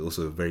he's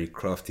also very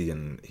crafty,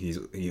 and he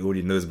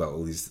already knows about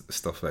all these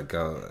stuff how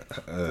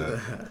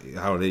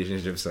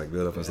relationships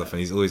build up and stuff, and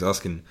he's always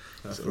asking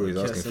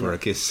for a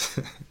kiss.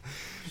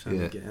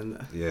 To get in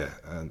there. Yeah,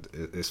 and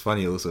it's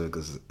funny also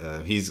because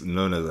he's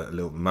known as a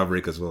little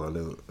maverick as well, a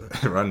little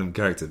random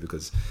character,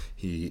 because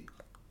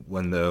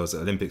when there was the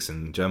Olympics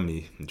in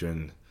Germany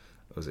during,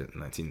 was it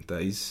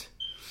 1930s?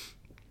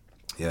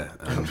 Yeah,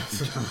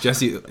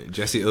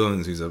 Jesse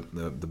Owens, who's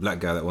the black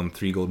guy that won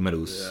 3 gold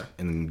medals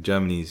in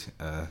Germany's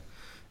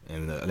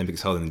in the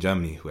Olympics held in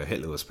Germany, where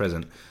Hitler was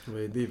present. Well,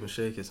 he didn't even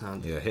shake his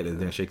hand. Yeah, Hitler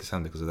didn't shake his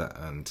hand because of that.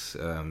 And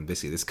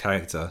basically this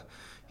character,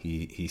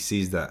 he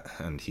sees that,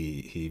 and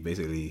he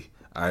basically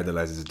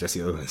idolizes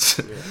Jesse Owens.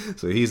 Yeah.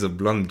 So he's a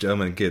blonde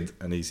German kid,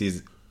 and he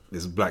sees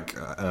this black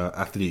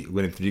athlete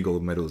winning 3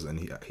 gold medals, and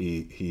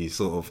he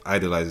sort of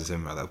idolizes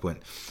him at that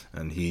point.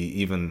 And he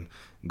even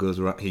goes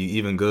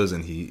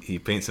and he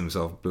paints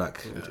himself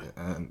black,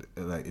 and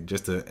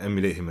just to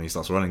emulate him, and he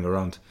starts running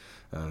around.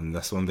 And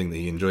that's one thing that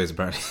he enjoys,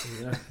 apparently.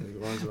 Yeah, he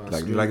runs around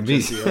like me.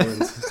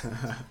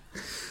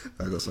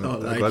 I got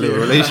a little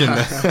relation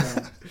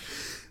there.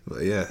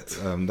 But yeah,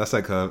 that's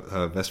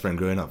her best friend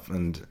growing up,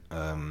 and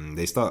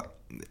they start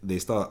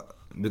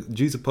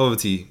due to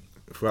poverty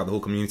throughout the whole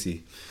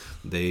community.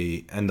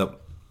 They end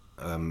up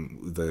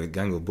the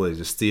gang of boys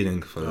just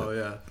stealing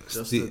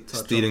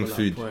stealing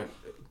food.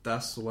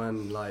 That's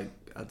when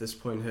at this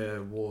point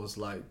here wars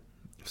starting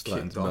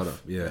kicked to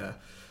off. Yeah,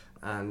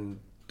 and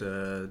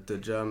the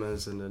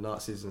Germans and the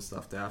Nazis and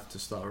stuff, they have to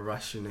start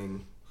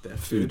rationing their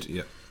food.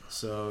 Yeah.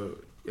 So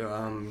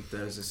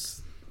there's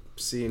this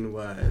scene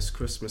where it's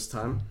Christmas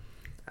time,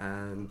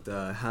 and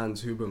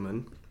Hans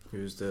Huberman,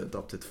 who's the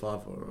adopted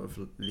father of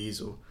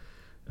Liesl,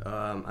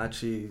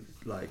 actually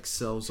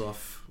sells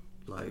off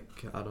I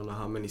don't know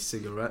how many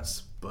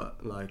cigarettes, but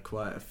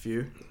quite a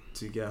few,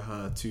 to get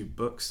her 2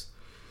 books.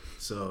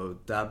 So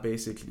that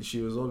basically,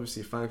 she was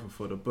obviously thankful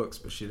for the books,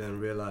 but she then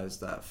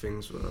realized that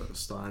things were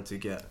starting to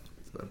get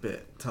a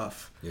bit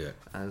tough. Yeah.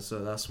 And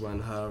so that's when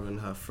her and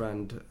her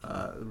friend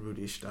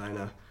Rudy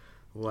Steiner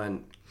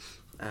went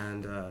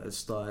and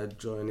started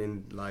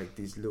joining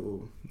these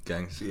little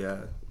gangs.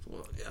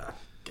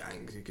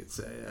 Gangs, you could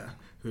say,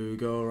 who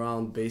go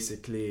around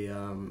basically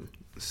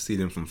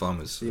stealing from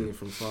farmers,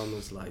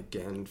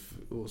 getting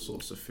all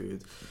sorts of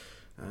food,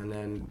 and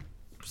then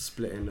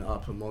splitting it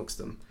up amongst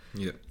them.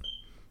 Yeah.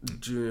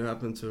 Do you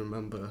happen to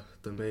remember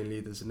the main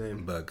leader's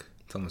name?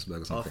 Thomas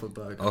Berg or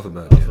something. Arthur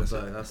Berg.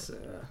 Yeah, That's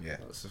it. Yeah.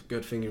 That's a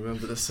good thing you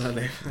remember the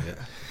surname.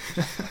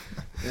 Yeah.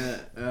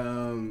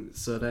 Yeah.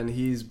 So then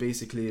he's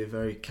basically a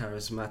very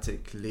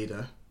charismatic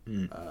leader.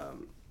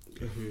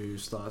 Who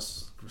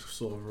starts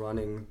sort of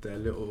running their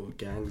little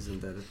gangs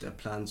and their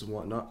plans and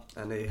whatnot,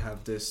 and they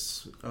have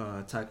this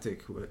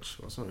tactic, which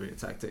it's not really a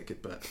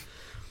tactic, but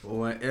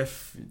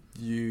if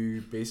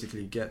you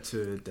basically get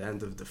to the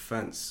end of the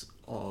fence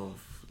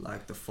of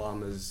like the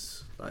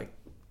farmers, like,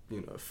 you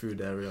know, food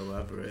area or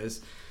whatever it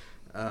is,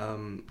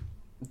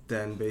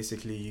 then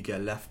basically you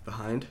get left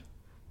behind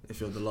if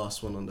you're the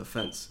last one on the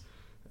fence,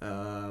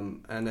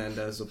 and then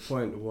there's a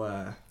point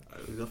where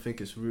I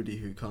think it's Rudy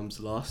who comes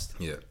last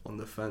on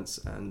the fence,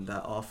 and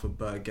that Arthur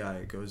Berg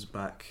guy goes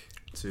back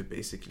to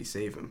basically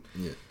save him.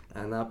 Yeah.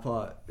 And that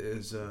part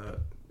is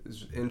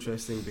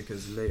interesting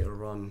because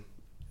later on,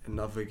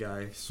 another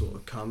guy sort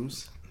of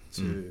comes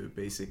to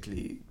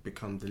basically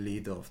become the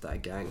leader of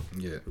that gang,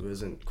 who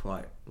isn't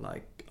quite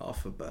like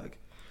Arthur Berg.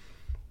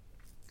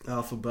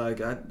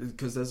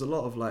 Because there's a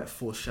lot of like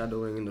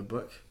foreshadowing in the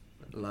book,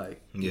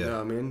 like, you know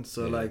what I mean?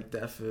 So like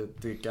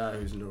the guy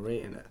who's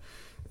narrating it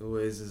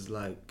always is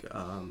like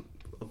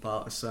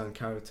about a certain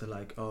character,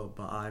 like, oh,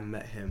 but I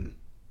met him,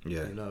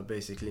 you know,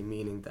 basically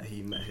meaning that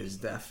he met his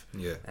death.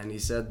 And he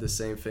said the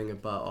same thing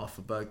about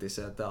Arthur Berg. They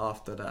said that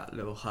after that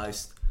little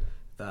heist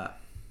that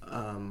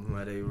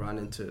where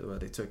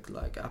they took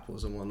like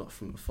apples and whatnot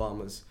from the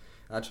farmers,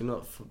 actually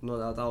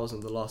that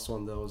wasn't the last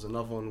one. There was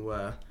another one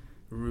where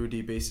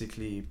Rudy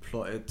basically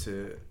plotted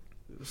to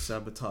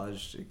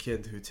sabotage a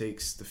kid who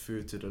takes the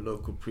food to the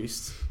local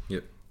priest.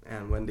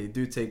 And when they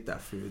do take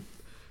that food,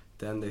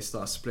 then they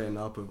start splitting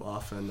up with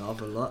Arthur and the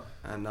other lot,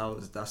 and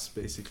that's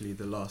basically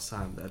the last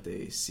time that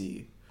they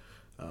see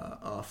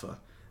Arthur.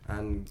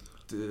 And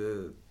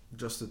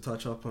just to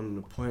touch up on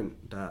the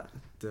point that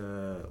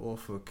the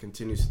author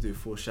continues to do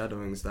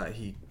foreshadowings, that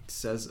he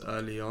says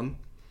early on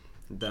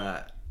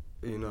that,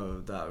 you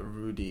know, that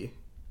Rudy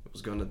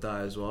was gonna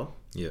die as well.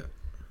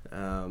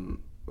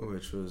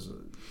 Which was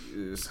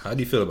how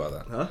do you feel about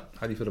that? Huh?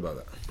 How do you feel about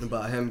that?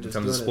 About him just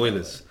in terms of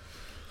spoilers.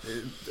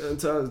 In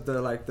terms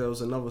of there was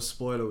another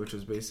spoiler, which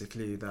was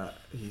basically that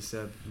he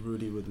said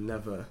Rudy would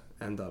never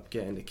end up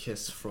getting a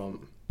kiss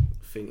from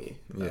Thingy.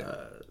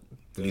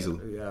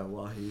 Liesl.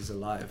 While he's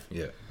alive.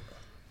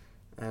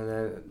 And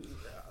then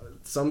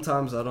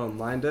sometimes I don't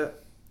mind it,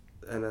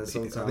 and then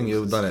sometimes I think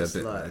you've done it a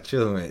bit. Like,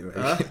 chill, mate.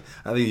 Like,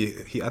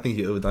 I think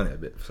you overdone it a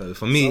bit. So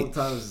for me,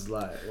 sometimes it's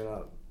like, you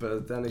know.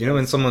 But then again, you know,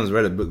 when someone's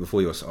read a book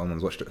before you or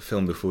someone's watched a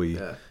film before you,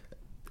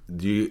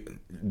 do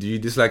you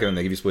dislike it when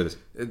they give you spoilers?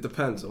 It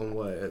depends on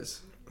what it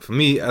is. For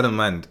me, I don't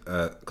mind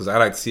because I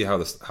like to see how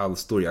the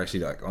story actually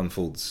like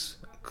unfolds,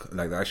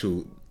 like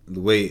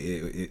the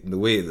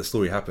way the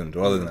story happened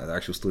rather than the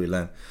actual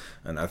storyline,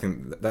 and I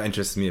think that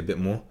interests me a bit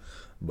more.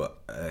 But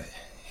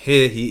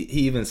here he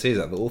even says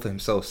that the author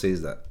himself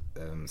says that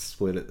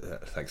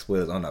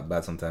spoilers aren't that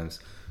bad sometimes.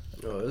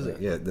 Oh, is it?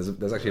 Yeah,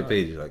 there's actually a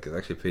page, like there's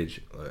actually a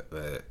page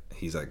where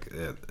he's like,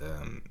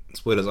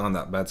 spoilers aren't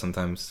that bad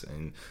sometimes,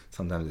 and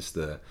sometimes it's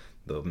the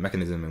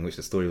mechanism in which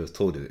the story was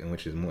told, in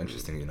which is more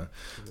interesting, you know.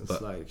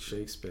 It's like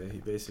Shakespeare. He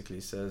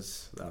basically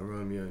says that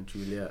Romeo and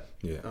Juliet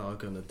are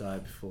gonna die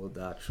before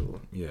the actual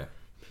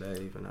play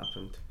even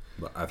happened.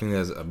 But I think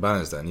there's a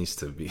balance that needs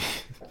to be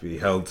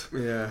held.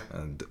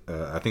 And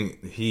I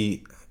think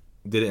he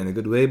did it in a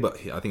good way, but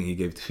I think he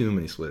gave too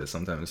many spoilers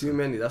sometimes. Too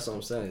many, that's what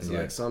I'm saying. It's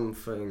like some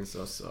things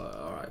are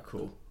alright,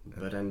 cool,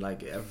 but then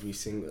like every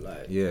single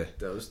there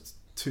was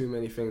too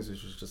many things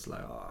which was just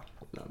like, you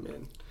know what I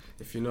mean,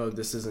 if you know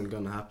this isn't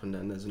gonna happen,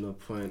 then there's no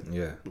point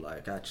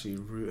like actually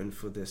rooting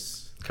for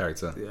this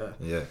character.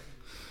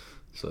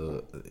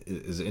 So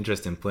it's an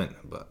interesting point,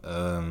 but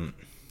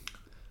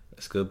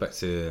let's go back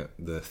to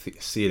the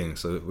stealing.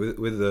 So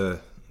with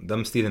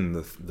them stealing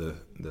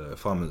the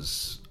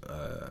farmers,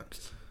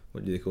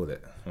 what do they call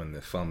it when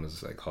the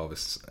farmers like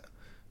harvest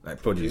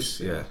like produce?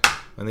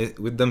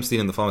 With them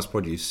stealing the farmers'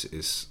 produce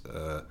is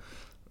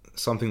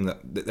something that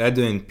they're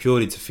doing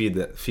purely to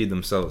feed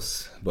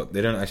themselves, but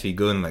they don't actually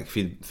go and like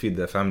feed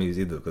their families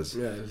either, because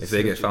if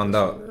they get found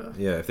out,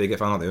 they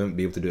won't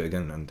be able to do it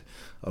again. And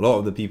a lot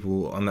of the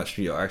people on that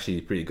street are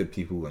actually pretty good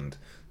people, and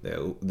they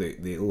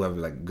all have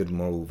like good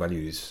moral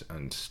values,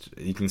 and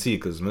you can see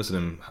because most of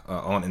them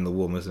aren't in the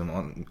war, most of them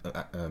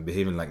aren't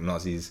behaving like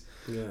Nazis,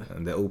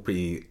 and they're all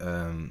pretty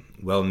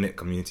well knit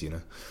community, you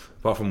know.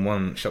 Apart from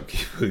one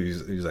shopkeeper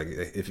who's like,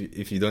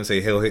 if you don't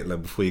say Hail Hitler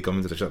before you come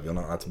into the shop, you're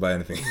not allowed to buy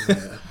anything,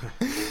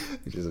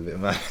 which is a bit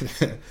mad.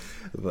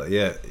 But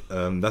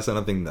that's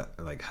another thing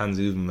that like Hans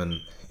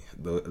Uberman,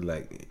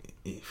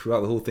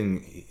 throughout the whole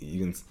thing, you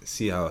can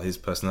see how his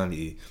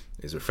personality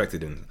is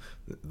reflected in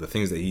the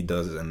things that he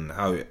does and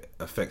how it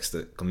affects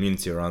the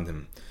community around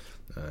him.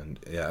 And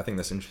I think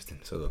that's interesting.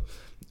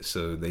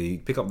 So they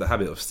pick up the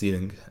habit of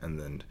stealing, and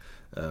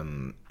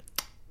then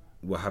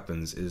what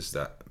happens is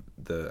that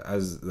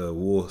as the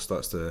war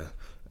starts to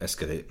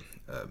escalate,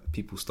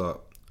 people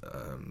start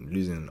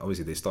losing.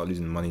 Obviously, they start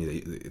losing money.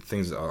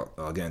 Things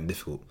are getting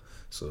difficult.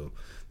 So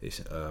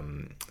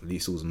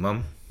Liesl's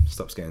mum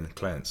stops getting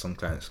clients. Some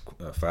clients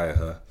fire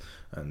her,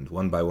 and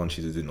one by one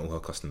she's losing all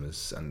her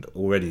customers. And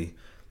already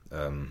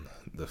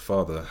the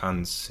father,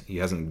 Hans, he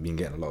hasn't been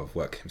getting a lot of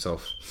work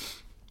himself.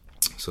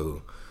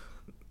 So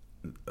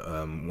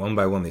one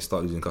by one they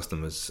start losing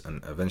customers,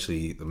 and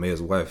eventually the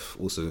mayor's wife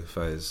also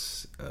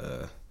fires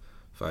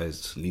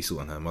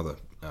Liesel and her mother.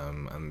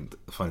 And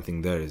the funny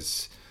thing there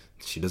is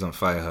she doesn't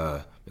fire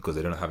her because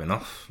they don't have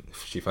enough.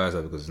 She fires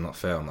her because it's not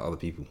fair on the other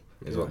people,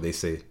 is what they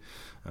say.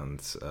 And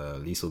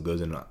Liesel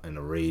goes in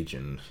a rage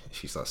and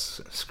she starts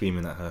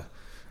screaming at her,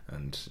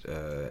 and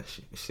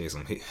she says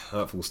some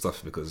hurtful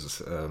stuff because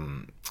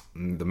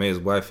the mayor's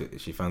wife,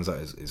 she finds out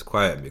is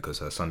quiet because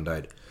her son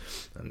died,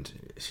 and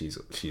she's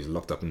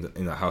locked up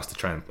in that house to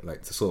try and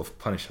to sort of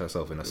punish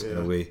herself in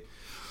a way.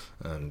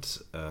 And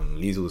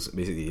Liesel's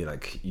basically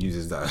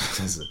uses that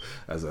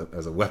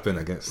as a weapon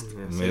against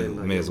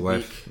mayor's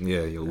wife. Weak.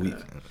 Yeah, you're weak,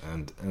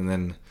 and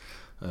then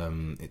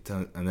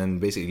and then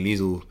basically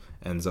Liesel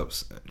ends up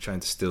trying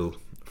to steal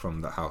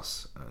from the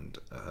house, and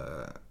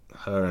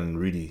her and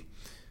Rudy,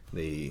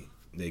 they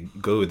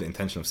go with the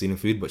intention of stealing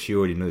food, but she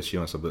already knows she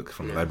wants a book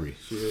from the library.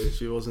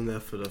 She wasn't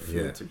there for the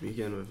food to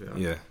begin with.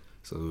 Yeah.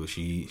 So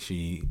she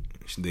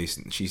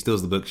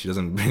steals the book. She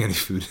doesn't bring any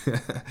food.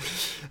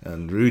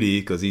 And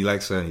Rudy, because he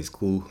likes her and he's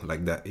cool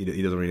like that, he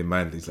doesn't really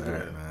mind. He's like, all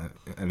right, man.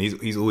 And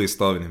he's always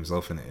starving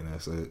himself in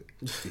it, so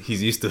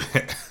he's used to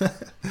it.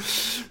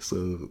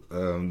 So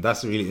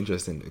that's really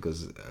interesting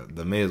because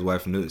the mayor's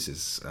wife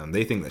notices.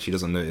 They think that she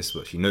doesn't notice,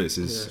 but she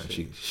notices, and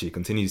she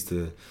continues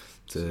to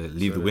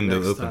leave the window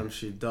open. Next time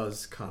she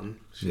does come,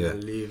 she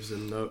leaves a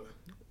note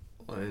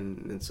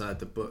inside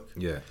the book.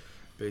 Yeah.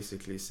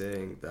 Basically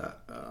saying that,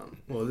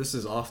 this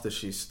is after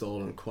she's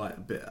stolen quite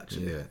a bit,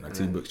 actually. Yeah,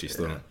 2 books she's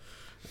stolen.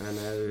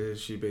 And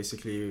she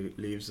basically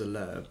leaves a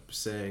letter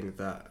saying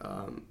that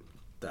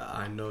that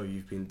I know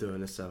you've been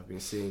doing this. I've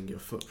been seeing your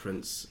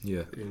footprints.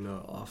 Yeah.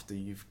 After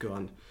you've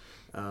gone,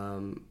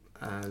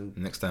 and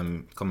next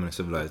time come in a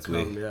civilized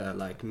way. Yeah,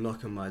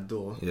 knock on my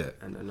door. Yeah.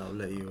 And then I'll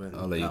let you in.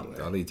 I'll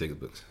let you take the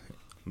books.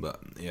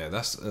 But yeah,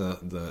 that's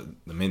the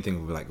main thing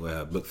of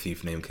where Book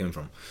Thief name came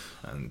from.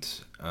 And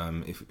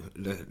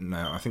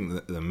now I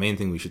think the main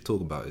thing we should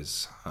talk about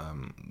is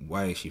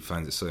why she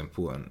finds it so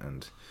important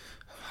and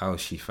how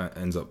she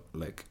ends up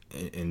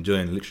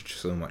enjoying literature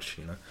so much.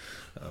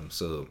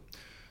 So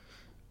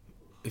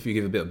if you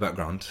give a bit of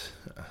background,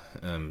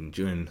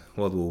 during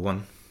World War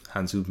One,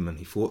 Hans Huberman,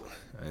 he fought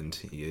and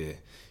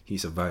he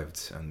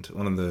survived. And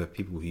one of the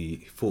people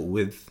he fought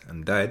with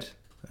and died.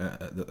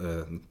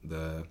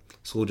 The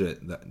soldier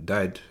that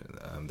died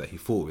that he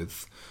fought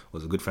with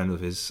was a good friend of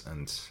his,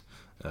 and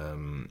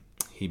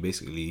he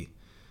basically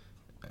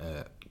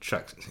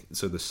tracks.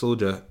 So the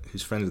soldier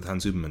who's friends with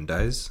Hans Huberman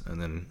dies,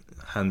 and then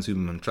Hans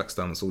Huberman tracks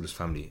down the soldier's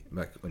family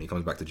back when he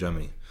comes back to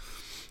Germany,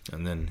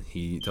 and then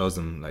he tells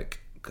them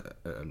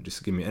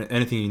just give me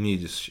anything you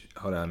need, just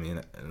hold out at me.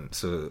 And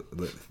so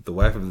the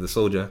wife of the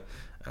soldier,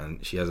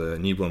 and she has a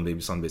newborn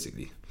baby son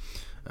basically.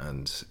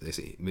 And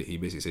he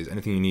basically says,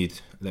 anything you need,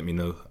 let me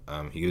know.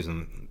 He gives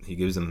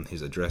them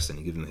his address and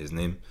he gives them his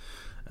name,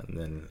 and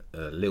then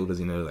little does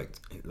he know,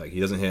 he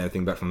doesn't hear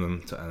anything back from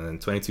them. And then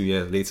 22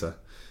 years later,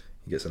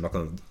 he gets a knock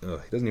on. He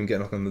doesn't even get a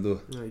knock on the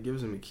door. No, he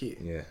gives him a key.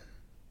 Yeah.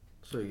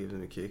 So he gives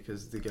him a key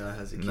because the guy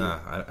has a key. Nah,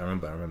 I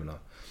remember now.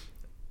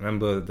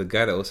 Remember the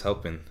guy that was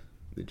helping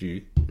the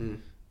Jew?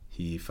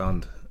 He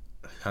found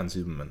Hans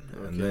Huberman,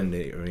 and then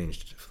they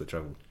arranged for the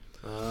travel.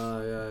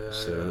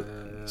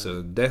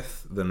 So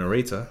Death, the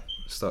narrator,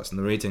 starts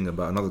narrating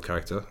about another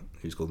character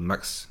who's called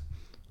Max.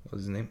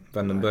 What's his name?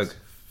 Vandenberg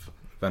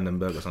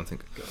or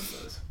something. God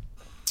knows.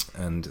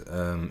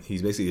 And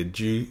he's basically a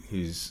Jew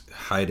who's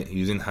hiding.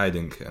 He's in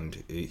hiding,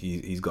 and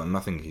he's got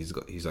nothing. He's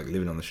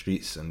living on the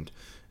streets, and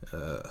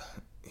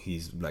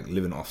he's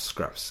living off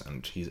scraps.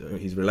 And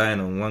he's relying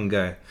on one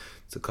guy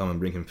to come and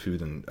bring him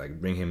food and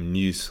bring him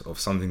news of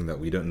something that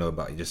we don't know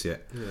about just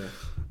yet. Yeah.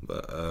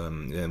 But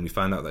and we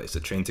find out that it's a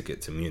train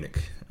ticket to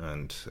Munich,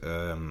 and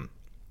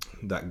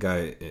that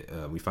guy,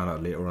 we found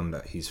out later on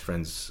that he's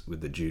friends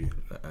with the Jew.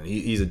 And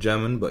he's a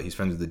German, but he's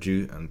friends with the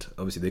Jew, and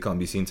obviously they can't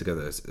be seen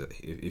together.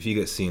 If he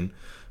gets seen,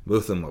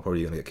 both of them are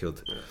probably going to get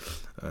killed. Yeah.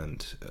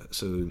 And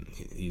so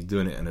he's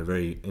doing it in a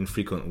very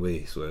infrequent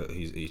way, so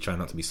he's trying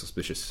not to be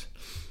suspicious.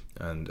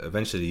 And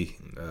eventually,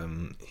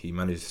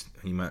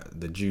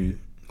 the Jew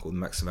called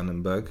Max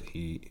Vandenberg,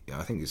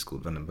 I think it's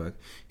called Vandenberg,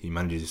 he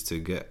manages to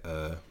get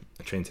a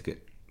train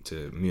ticket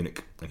to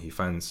Munich, and he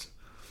finds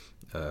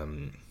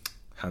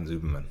Hans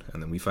Huberman.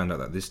 And then we find out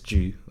that this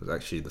Jew was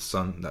actually the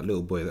son, that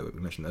little boy that we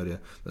mentioned earlier,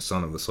 the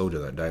son of the soldier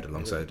that died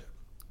alongside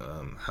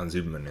Hans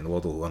Huberman in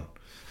World War One.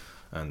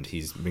 And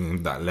he's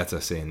bringing that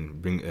letter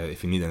saying,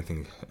 if you need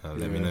anything,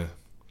 let me know.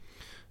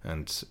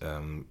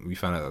 And we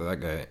found out that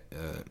guy,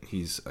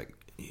 he's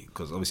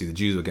because obviously the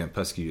Jews were getting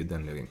persecuted,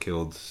 then they were getting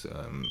killed,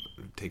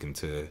 taken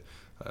to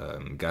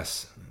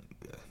gas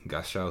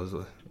showers.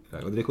 What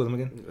do they call them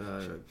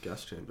again?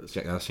 Gas chambers.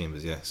 Gas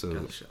chambers, yeah. So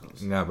gas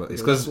showers. Yeah, but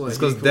it's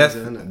because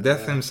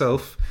death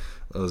himself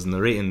was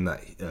narrating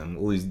that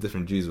all these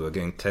different Jews were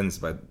getting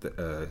cleansed by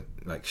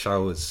like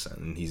showers,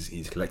 and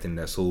he's collecting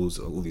their souls,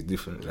 all these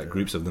different like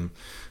groups of them,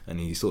 and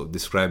he sort of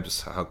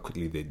describes how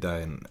quickly they die,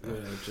 and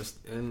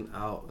just in,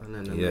 out, and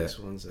then the next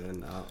one's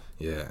in, out.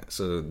 Yeah,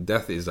 so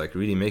death is like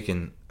really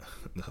making,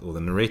 or the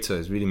narrator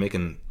is really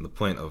making the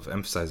point of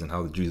emphasizing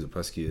how the Jews were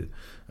persecuted,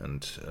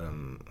 and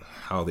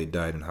how they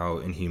died, and how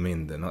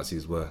inhumane the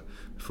Nazis were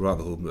throughout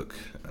the whole book.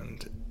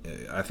 And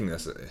I think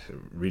that's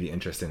really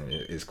interesting.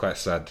 It's quite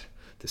sad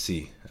to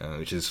see,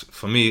 which is,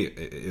 for me,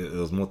 it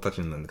was more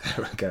touching than the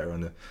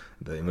character,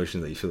 the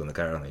emotions that you feel in the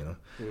character, you know,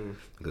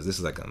 because this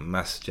is like a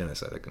mass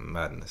genocide, like a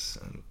madness,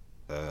 and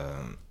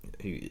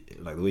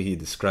like the way he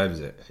describes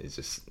it is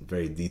just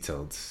very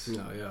detailed.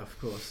 Yeah, of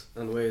course,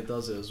 and the way it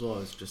does it as well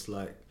is just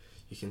like,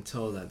 you can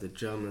tell that the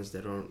Germans,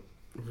 they don't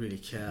really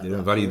care. They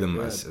don't value them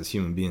as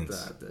human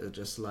beings. That they're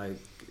just like,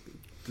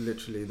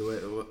 literally the way,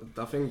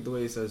 I think the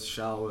way he says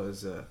shower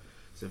is a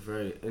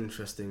very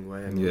interesting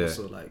way, and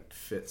also like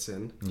fits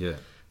in. Yeah.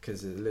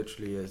 Because it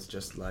literally is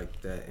just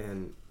like they're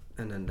in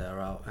and then they're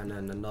out, and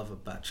then another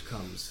batch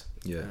comes.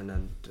 Yeah. And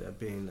then they're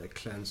being like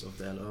cleansed of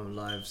their own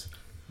lives.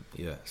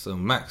 Yeah. So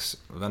Max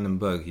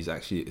Vandenberg, he's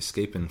actually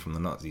escaping from the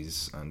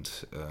Nazis, and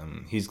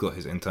he's got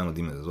his internal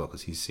demons as well,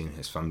 because he's seen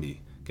his family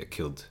get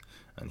killed,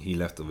 and he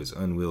left of his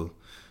own will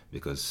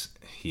because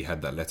he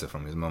had that letter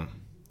from his mum,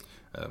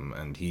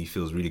 and he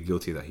feels really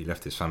guilty that he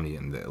left his family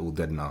and they're all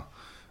dead now.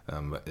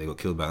 But they got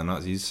killed by the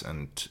Nazis,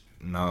 and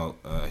now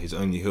his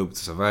only hope to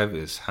survive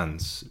is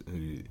Hans,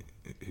 who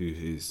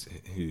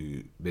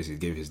basically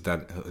gave his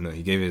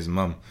he gave his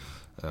mum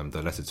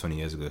the letter 20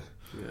 years ago.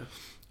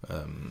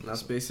 Yeah,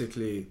 that's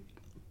basically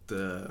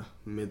the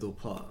middle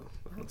part,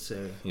 I would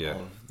say,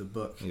 of the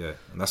book. Yeah,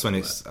 and that's when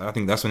I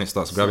think that's when it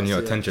starts grabbing your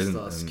attention,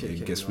 and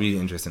it gets really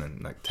interesting,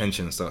 and like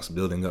tension starts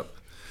building up.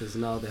 Because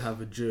now they have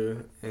a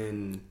Jew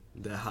in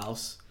their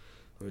house,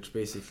 which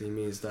basically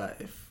means that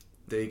if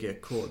they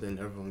get caught, then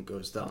everyone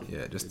goes down.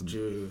 Yeah, just the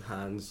Jew,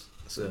 Hans,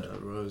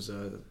 Rosa,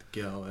 the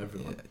girl,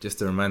 everyone. Yeah, just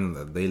to remind them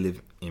that they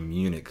live in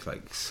Munich,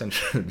 like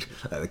central,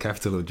 like the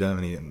capital of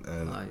Germany, and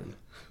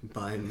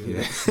Bayern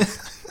Munich. Yeah.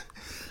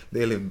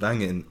 They live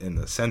bang in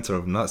the center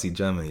of Nazi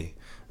Germany,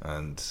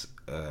 and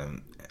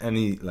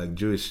any like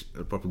Jewish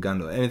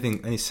propaganda, or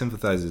anything, any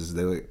sympathizers,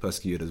 they were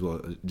persecuted as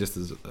well, just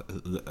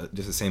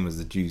the same as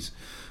the Jews.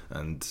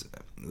 And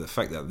the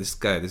fact that this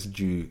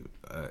Jew,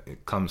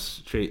 it comes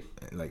straight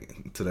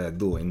like to their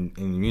door in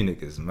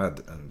Munich is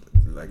mad. And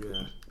like,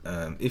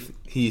 if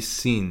he's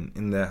seen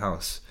in their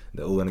house,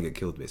 they're all gonna get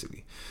killed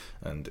basically.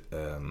 And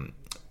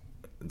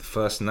the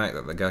first night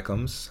that the guy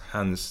comes,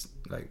 Hans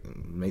like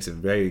makes it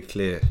very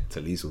clear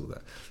to Liesel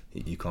that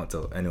you can't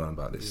tell anyone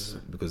about this,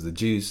 because the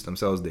Jews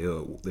themselves, they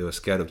were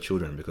scared of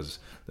children, because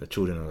the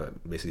children were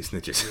basically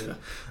snitches.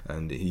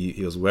 And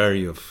he was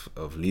wary of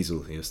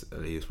Liesel. He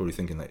was probably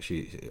thinking like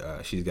she's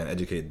getting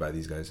educated by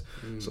these guys,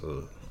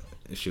 so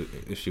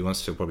if she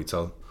wants, she'll probably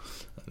tell.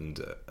 And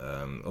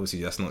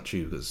obviously that's not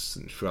true, because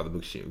throughout the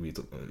book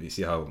we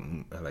see how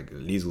like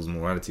Liesel's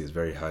morality is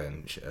very high,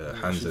 and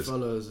Hans's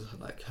follows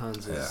like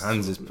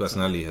Hans's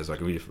personality has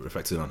like really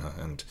reflected on her,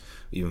 and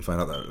we even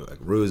find out that like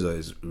Rosa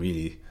is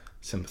really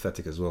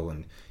sympathetic as well,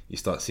 and you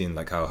start seeing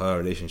like how her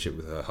relationship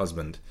with her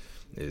husband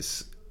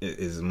is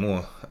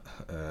more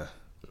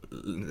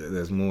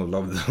there's more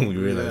love than we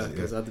realize.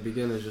 Because at the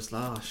beginning it's just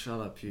like, shut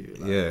up you,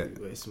 like, you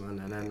waste man,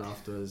 and then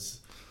afterwards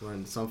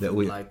when something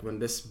like when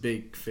this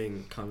big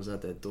thing comes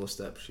at their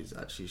doorstep, she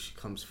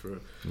comes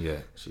through. Yeah,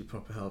 she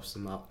proper helps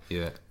them out.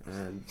 Yeah,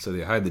 and so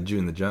they hide the Jew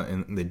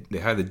in they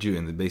hide the Jew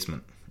in the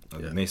basement,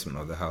 the basement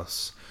of the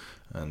house,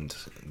 and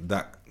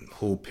that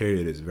whole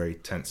period is very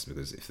tense,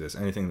 because if there's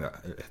any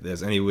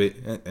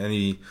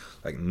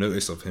like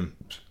notice of him,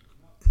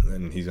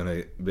 then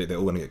they're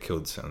all gonna get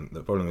killed. And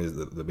the problem is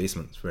that the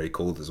basement's very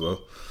cold as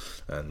well,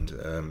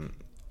 and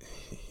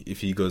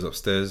if he goes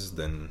upstairs,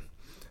 then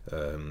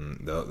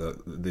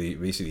they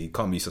basically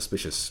can't be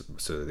suspicious,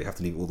 so they have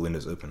to leave all the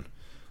windows open.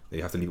 They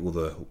have to leave all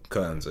the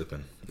curtains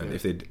open, and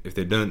if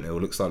they don't, it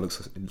will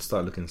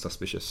start looking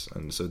suspicious.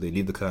 And so they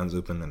leave the curtains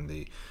open, and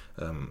they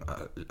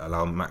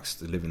allow Max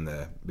to live in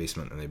their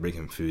basement, and they bring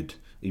him food,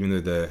 even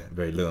though they're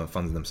very low on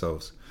funds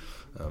themselves.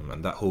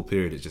 And that whole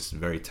period is just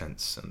very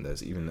tense. And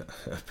there's even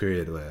a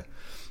period where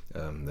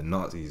the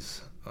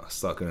Nazis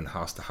start going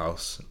house to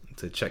house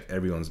to check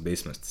everyone's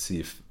basements to see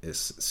if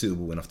it's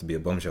suitable enough to be a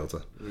bomb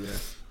shelter. Yeah.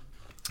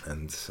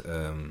 And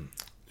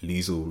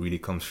Liesel really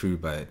comes through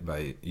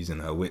by using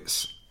her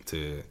wits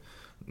to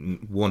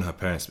warn her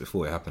parents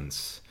before it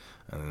happens.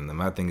 And the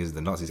mad thing is,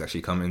 the Nazis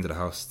actually come into the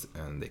house,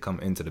 and they come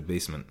into the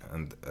basement,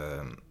 and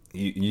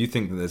you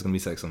think that there's going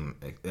to be like some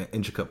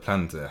intricate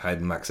plan to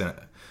hide Max in it,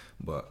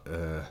 but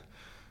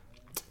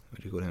what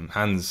do you call him?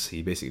 Hans,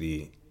 he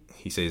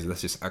he says,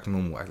 let's just act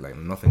normal, act like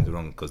nothing's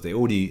wrong, because they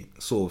already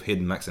sort of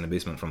hid Max in the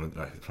basement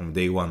from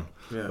day one.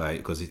 Yeah. Like,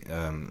 because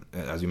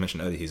as you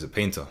mentioned earlier, he's a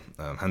painter.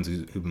 Hans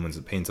Huberman's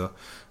a painter,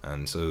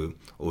 and so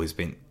always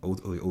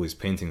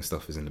painting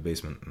stuff is in the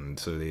basement. And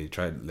so they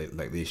tried,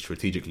 like they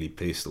strategically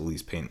placed all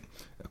these paint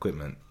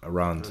equipment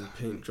around, and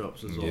paint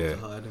drops as well to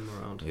hide him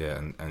around.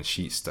 Yeah, and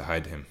sheets to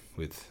hide him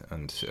with,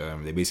 and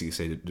they basically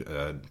say,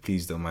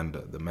 please don't mind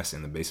the mess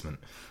in the basement.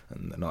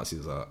 And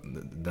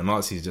the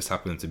Nazis just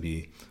happen to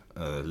be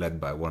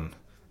led by one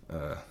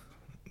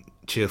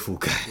cheerful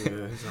guy.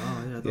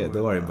 Don't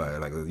worry about it.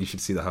 Like, you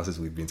should see the houses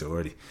we've been to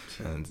already.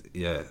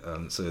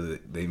 And so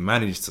they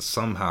managed to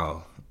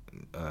somehow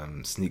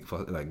sneak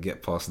past, like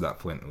get past that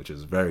point, which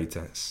was very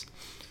tense.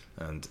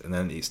 And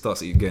then it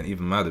starts getting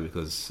even madder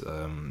because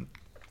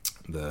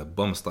the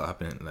bombs start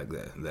happening, like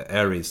the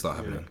air raids start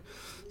happening.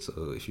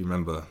 So if you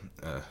remember,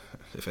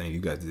 if any of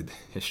you guys did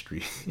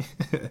history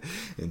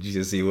in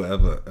GCSE,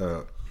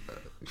 whatever,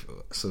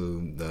 so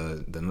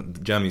the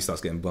Germany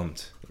starts getting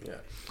bombed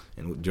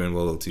during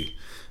World War II,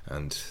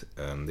 and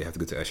they have to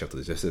go to air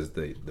shelters, just as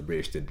the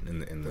British did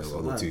in the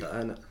World War II.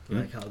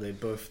 Like how they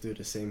both do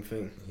the same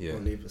thing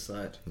on either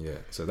side. Yeah,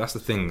 so that's the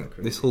thing.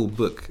 This whole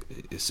book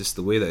is just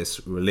the way that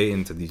it's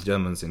relating to these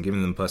Germans and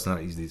giving them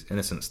personalities, these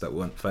innocents that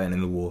weren't fighting in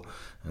the war,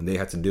 and they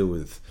had to deal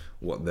with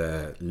what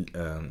their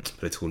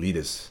political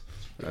leaders'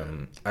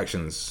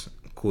 actions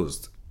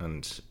caused.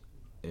 And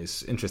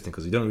it's interesting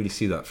because you don't really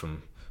see that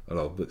from a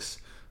lot of books.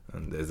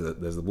 And there's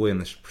the boy in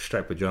the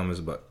striped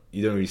pajamas, but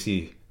you don't really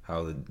see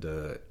how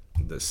the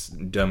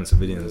German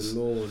civilians, the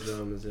normal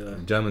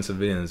Germans, German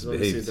civilians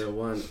behaved.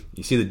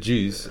 You see the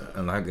Jews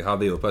and like how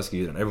they were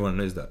persecuted, and everyone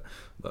knows that.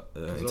 But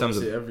in terms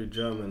of every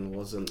German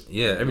wasn't,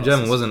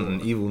 German wasn't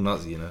an evil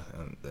Nazi, you know.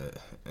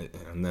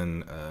 And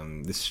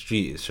then this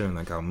street is showing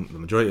like how the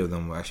majority of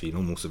them were actually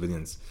normal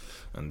civilians,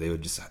 and they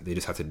just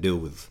had to deal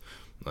with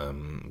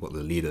what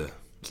the leader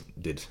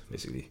did,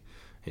 basically,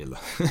 Hitler.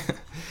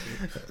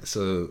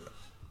 So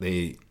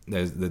the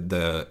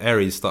air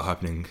raids start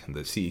happening.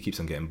 The city keeps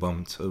on getting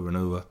bombed over and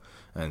over,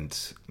 and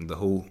the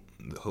whole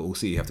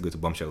city have to go to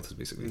bomb shelters,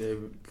 basically.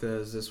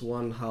 There's this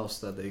one house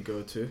that they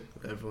go to,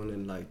 everyone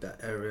in like that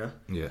area.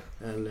 Yeah.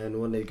 And then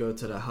when they go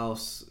to the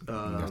house, they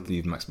have to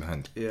leave Max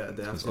behind. Yeah,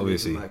 they have to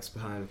leave Max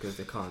behind because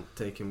they can't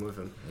take him with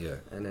him. Yeah.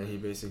 And then he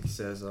basically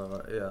says,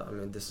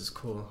 this is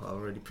cool. I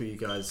already put you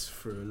guys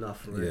through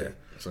enough already. Yeah.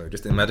 So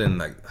just imagine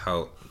like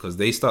how, because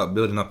they start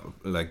building up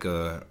like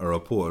a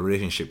rapport, a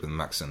relationship with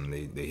Max, and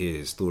they hear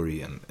his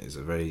story, and it's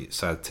a very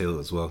sad tale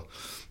as well,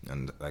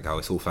 and like how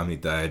his whole family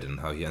died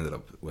and how he ended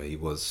up where he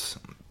was,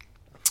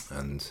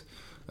 and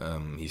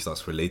he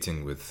starts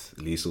relating with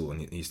Liesel,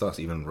 and he starts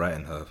even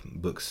writing her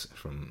books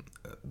from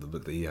the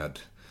book that he had,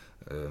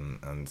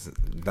 and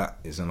that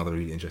is another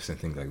really interesting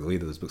thing. Like the way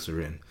those books are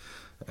written,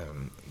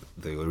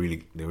 they're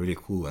really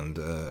cool, and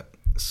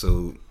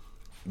so.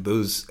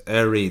 Those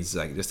air raids,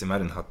 like just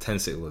imagine how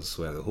tense it was,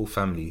 where the whole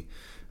family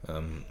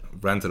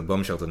ran to the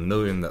bomb shelter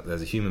knowing that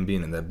there's a human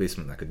being in their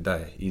basement that could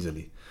die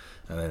easily.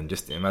 And then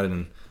just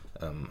imagine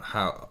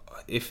how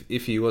if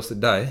he was to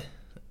die,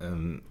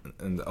 and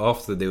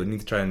after they would need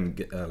to try and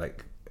get,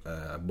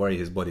 bury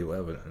his body,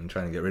 whatever, and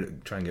try and get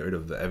rid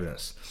of the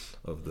evidence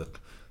of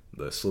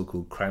the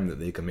so-called crime that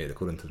they committed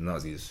according to the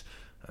Nazis.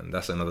 And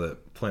that's another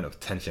point of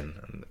tension.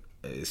 And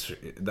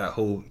that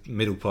whole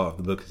middle part of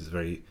the book is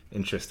very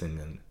interesting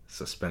and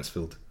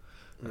suspense-filled,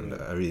 and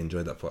I really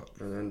enjoyed that part.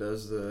 And then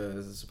there's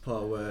a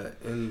part where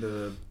in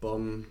the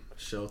bomb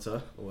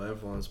shelter, where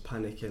everyone's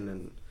panicking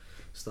and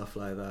stuff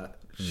like that,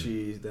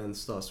 she then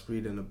starts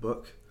reading a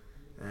book,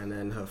 and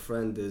then her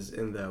friend is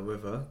in there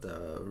with her,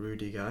 the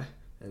Rudy guy,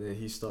 and then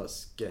he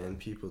starts getting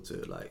people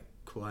to like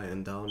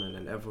quieten down, and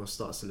then everyone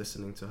starts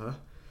listening to her,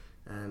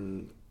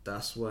 and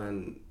that's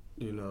when,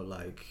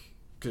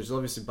 because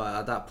obviously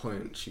at that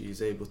point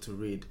she's able to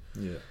read.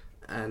 Yeah.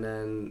 And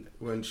then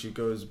when she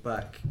goes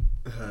back,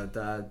 her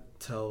dad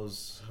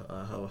tells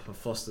her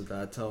foster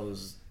dad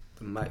tells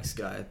the Max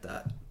guy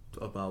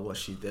about what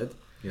she did.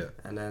 Yeah.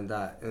 And then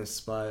that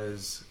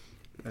inspires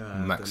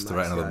Max to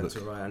write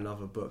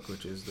another book,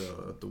 which is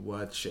the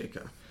Word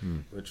Shaker,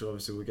 which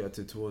obviously we'll get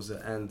to towards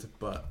the end.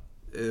 But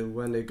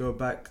when they go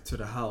back to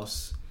the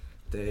house,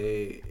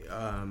 they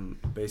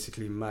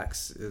basically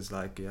Max is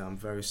like, I'm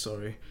very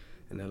sorry.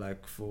 And they're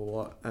like, for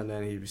what? And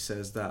then he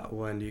says that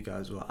when you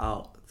guys were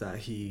out, that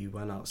he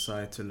went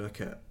outside to look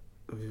at.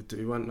 He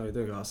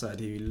didn't go outside.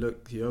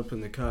 He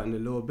opened the curtain a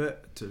little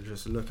bit to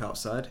just look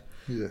outside,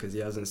 because he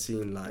hasn't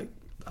seen like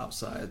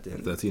outside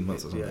in 13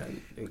 months or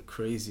something. Yeah, in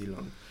crazy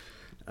long.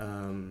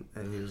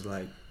 And he was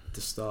like,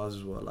 the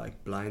stars were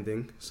like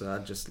blinding. So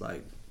that just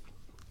like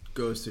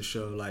goes to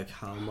show like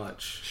how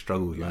much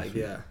struggle he went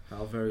through.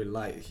 How very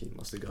light he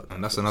must have got.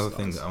 And that's another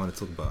thing that I want to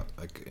talk about,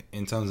 like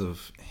in terms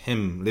of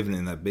him living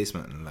in that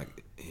basement, and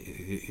like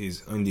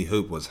his only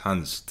hope was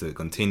Hans to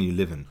continue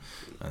living.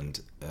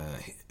 And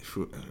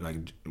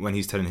like when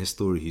he's telling his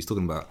story, he's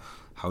talking about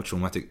how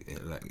traumatic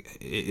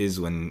it is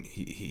when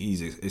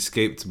he's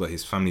escaped but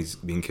his family's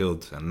being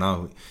killed, and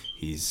now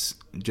he's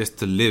just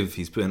to live,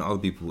 he's putting other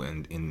people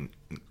in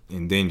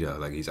in danger.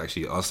 Like he's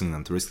actually asking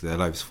them to risk their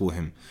lives for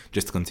him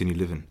just to continue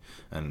living.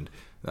 And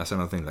that's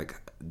another thing. Like,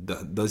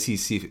 does he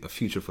see a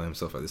future for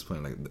himself at this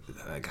point?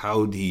 Like how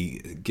would he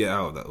get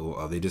out of that, or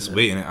are they just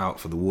waiting it out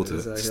for the war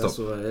to stop? That's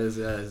what it is.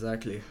 Yeah,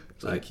 exactly.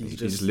 So like he's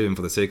just living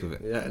for the sake of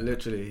it. Yeah,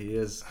 literally, he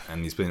is.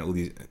 And he's putting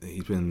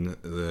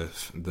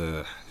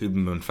the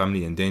Huberman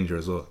family in danger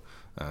as well.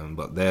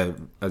 But they're,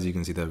 as you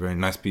can see, they're very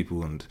nice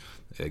people, and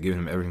they're giving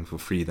him everything for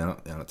free. They're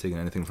not taking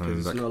anything from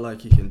him back. It's not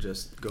like he can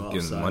just go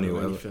outside money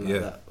or or anything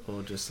like that,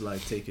 or just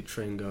like take a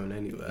train going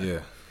anywhere. Yeah.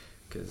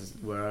 Because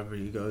wherever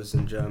he goes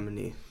in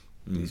Germany,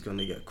 he's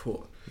gonna get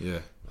caught. Yeah.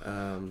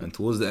 And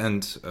towards the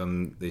end,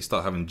 they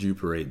start having Jew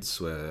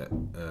parades where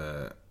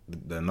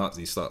the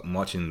Nazis start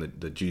marching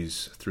the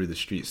Jews through the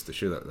streets to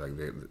show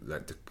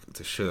that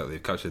to show that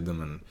they've captured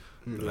them,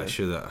 and like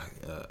show that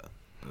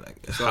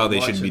how they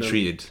should be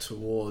treated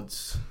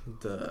towards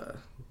the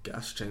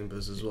gas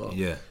chambers as well.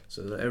 Yeah.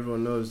 So that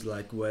everyone knows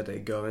like where they're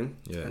going.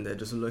 Yeah. And they're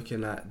just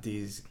looking at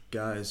these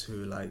guys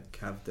who like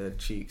have their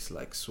cheeks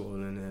like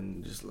swollen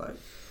and just like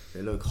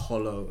they look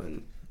hollow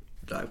and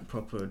like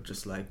proper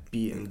just like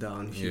beating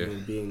down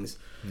human beings.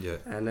 Yeah.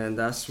 And then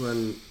that's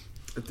when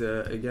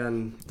the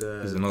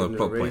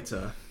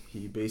narrator,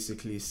 he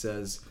basically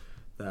says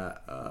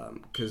that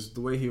because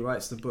the way he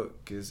writes the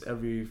book is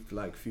every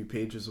like few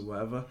pages or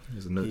whatever,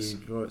 he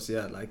writes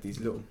like these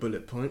little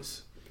bullet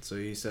points. So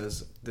he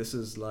says this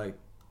is like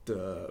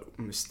the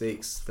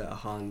mistakes that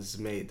Hans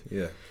made.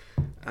 Yeah.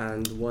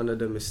 And one of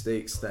the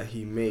mistakes that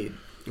he made,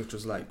 which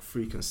was like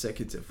 3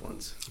 consecutive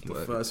ones. The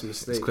first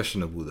mistake. It's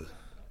questionable though,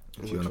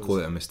 if you want to call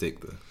it a mistake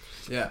though.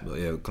 Yeah. But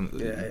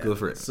go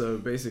for it. So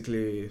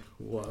basically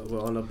what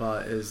we're on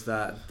about is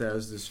that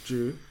there's this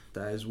Jew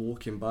that is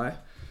walking by,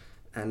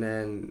 and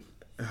then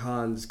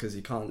Hans, because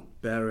he can't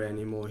bear it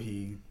anymore,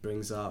 he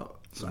brings out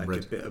like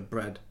a bit of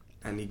bread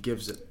and he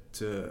gives it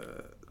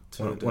to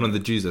one of the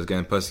Jews that's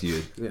getting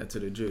persecuted. Yeah, to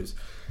the Jews.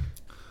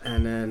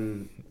 And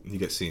then he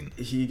gets seen,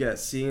 he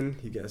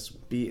gets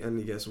beaten,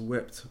 he gets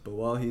whipped. But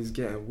while he's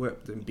getting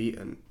whipped and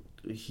beaten,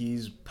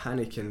 he's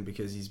panicking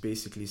because he's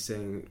basically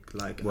saying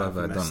like, what I've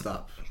have I messed done?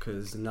 up,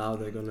 because now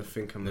they're gonna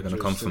think I'm they're a gonna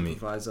Jewish come for me.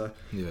 supervisor.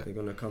 Yeah. They're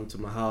gonna come to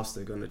my house,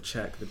 they're gonna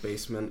check the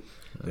basement,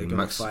 they're And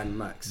gonna Max, find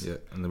Max. Yeah,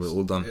 and they were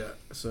all done. Yeah.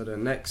 So the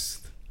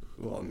next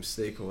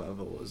mistake or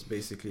whatever was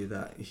basically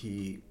that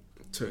he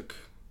took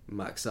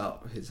Max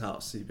out his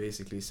house. He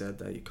basically said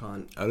that you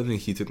can't. I don't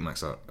think he took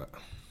Max out.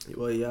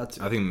 Well, he had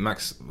to. I think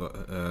Max,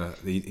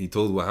 he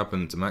told what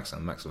happened to Max,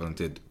 and Max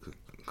volunteered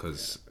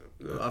because.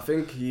 I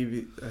think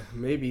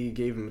maybe he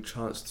gave him a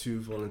chance to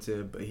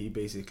volunteer, but he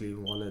basically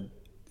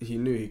he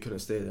knew he couldn't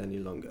stay there any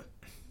longer.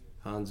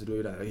 Hans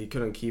knew that he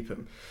couldn't keep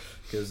him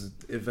because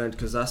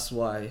that's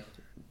why.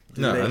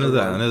 No, I know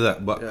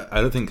that, but yeah.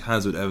 I don't think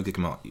Hans would ever kick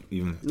him out.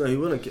 Even no, he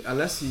wouldn't.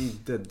 Unless he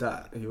did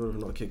that, he would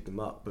have not kicked him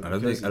out. But I don't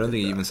think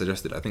he even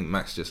suggested. I think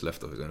Max just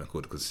left of his own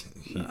accord because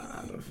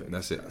I don't think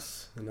that's it.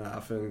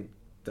 I think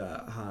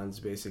that Hans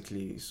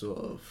basically sort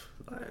of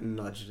like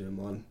nudged him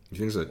on. You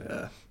think so?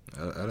 Yeah.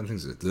 I don't think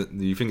so.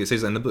 Do you think it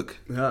says that in the book?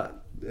 Yeah,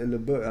 in the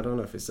book, I don't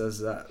know if it says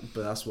that,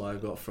 but that's what I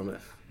got from it.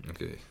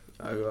 Okay.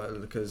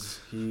 Because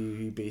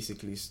he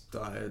basically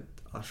started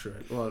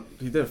ushering. Well,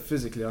 he didn't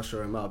physically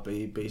usher him out, but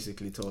he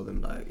basically told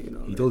him like, you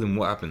know. He told him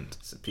what happened.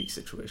 It's a peak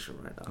situation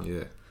right now.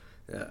 Yeah.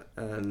 Yeah,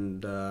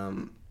 and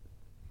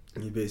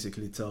he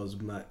basically tells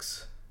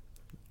Max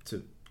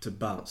to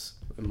bounce.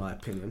 In my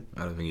opinion.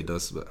 I don't think he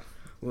does, but.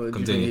 Well,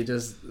 continue. He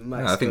just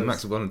Max. I think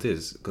Max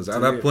volunteers because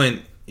at that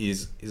point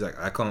he's like,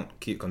 I can't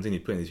continue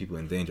putting these people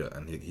in danger,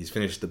 and he's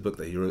finished the book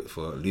that he wrote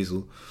for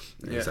Liesl.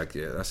 He's like,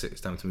 yeah, that's it.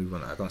 It's time to move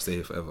on. I can't stay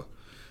here forever.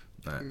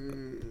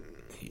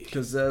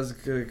 Because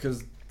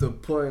the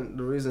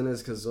reason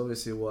is because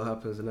obviously what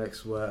happens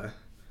next where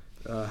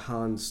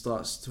Hans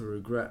starts to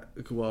regret.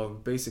 Well,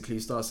 basically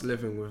starts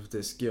living with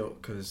this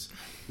guilt because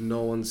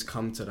no one's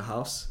come to the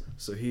house.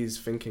 So he's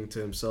thinking to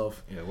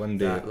himself, yeah, one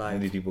day, like, how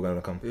many people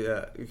gonna come?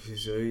 Yeah,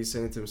 so he's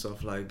saying to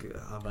himself, like,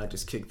 have I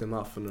just kicked them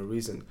out for no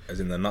reason?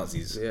 As in the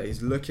Nazis. Yeah,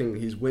 he's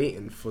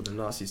waiting for the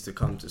Nazis to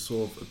come to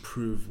sort of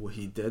approve what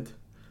he did,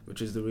 which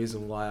is the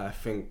reason why I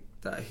think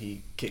that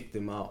he kicked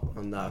him out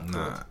on that accord.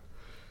 Nah,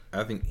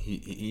 I think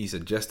he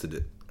suggested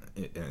it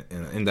in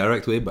an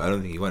indirect way, but I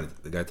don't think he wanted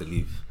the guy to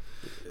leave.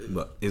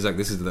 But it's like,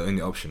 this is the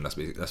only option. That's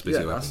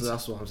basically what happens.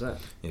 That's what I'm saying.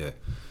 Yeah.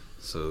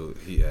 So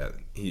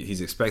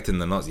he's expecting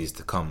the Nazis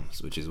to come,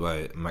 which is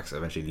why Max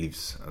eventually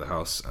leaves the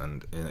house.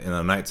 And in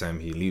the night time,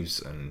 he leaves,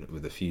 and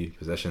with a few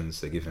possessions,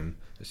 they give him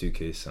a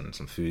suitcase and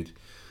some food,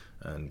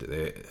 and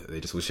they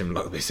just wish him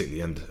luck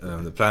basically. And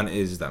the plan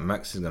is that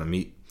Max is gonna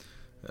meet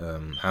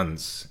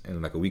Hans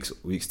in like a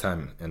week's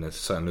time in a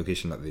certain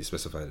location that they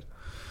specified.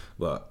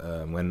 But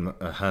when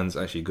Hans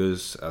actually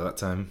goes at that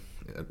time,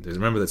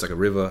 remember there's like a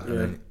river,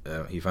 and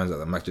then he finds out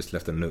that Max just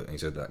left a note and he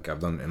said that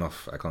I've done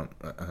enough, I can't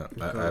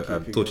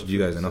I've tortured you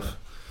guys enough.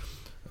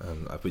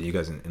 I put you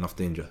guys in enough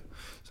danger,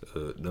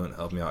 so don't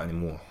help me out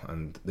anymore.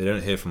 And they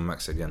don't hear from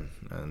Max again.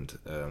 And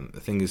the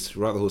thing is,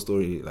 throughout the whole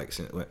story, like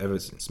ever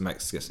since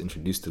Max gets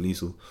introduced to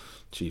Liesl,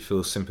 she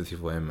feels sympathy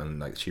for him, and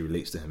like she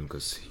relates to him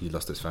because he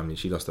lost his family,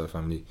 she lost her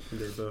family.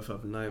 They both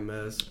have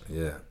nightmares.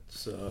 Yeah.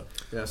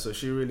 So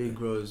she really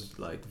grows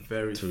like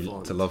very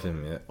fond to love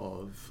him. Yeah.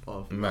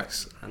 Of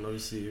Max, and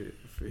obviously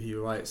he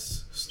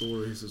writes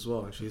stories as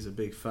well, and she's a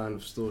big fan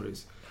of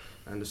stories,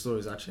 and the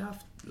stories actually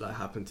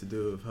happen to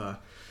do with her,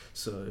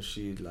 so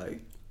she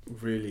like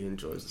really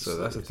enjoys the so stories.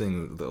 That's the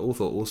thing, the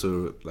author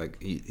also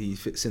like he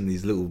fits in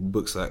these little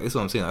books, like that's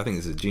what I'm saying. I think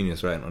it's a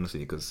genius writing,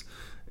 honestly, because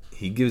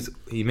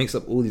he makes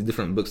up all these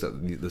different books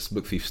that this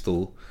book thief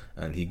stole,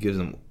 and he gives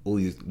them all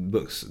these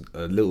books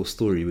a little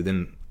story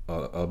within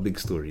a big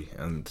story,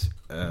 and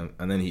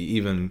then he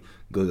even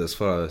goes as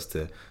far as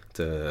to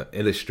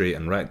illustrate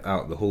and write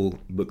out the whole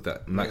book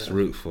that Max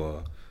wrote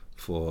for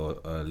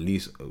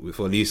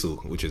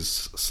Liesl, which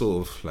is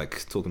sort of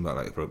like talking about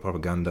like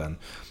propaganda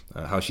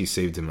and how she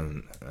saved him,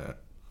 and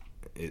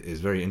it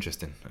is very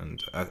interesting,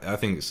 and I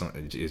think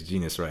it's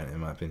genius writing, in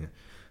my opinion.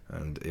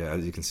 And yeah,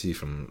 as you can see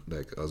from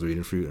like I was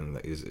reading through, and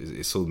like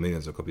it sold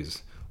millions of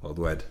copies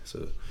worldwide.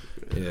 So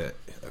yeah,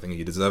 I think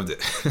he deserved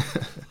it.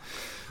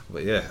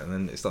 But yeah, and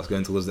then it starts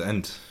going towards the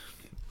end.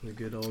 The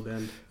good old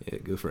end. Yeah,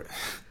 go for it.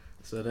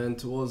 So then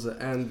towards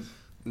the end,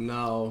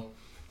 now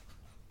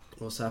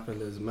what's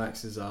happened is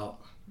Max is out,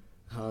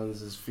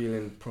 Hans is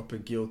feeling proper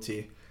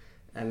guilty,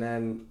 and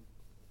then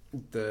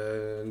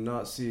the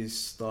Nazis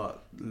start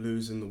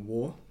losing the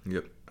war.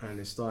 Yep. And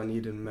they start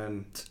needing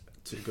men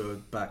to go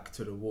back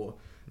to the war.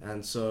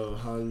 And so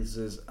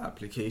Hans's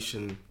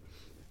application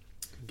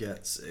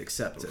gets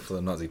accepted. For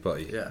the Nazi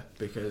party. Yeah,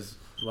 because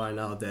right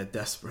now they're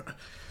desperate.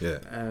 Yeah.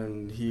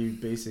 And he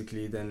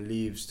basically then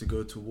leaves to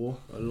go to war,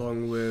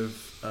 along with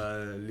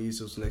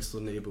Liesl's next door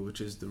neighbor,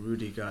 which is the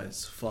Rudy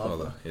guy's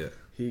father. Yeah.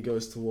 He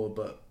goes to war,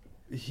 but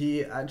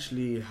he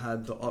actually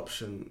had the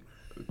option,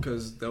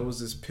 because there was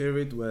this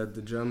period where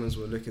the Germans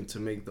were looking to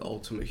make the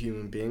ultimate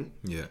human being.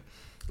 Yeah.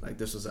 Like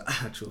this was an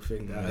actual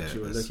thing. They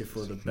actually were looking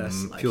for the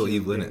best, like, pure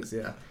evil, innit?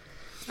 Yeah.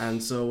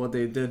 And so what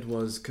they did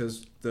was,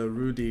 because the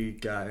Rudy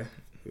guy,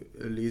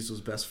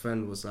 Liesl's best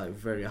friend, was like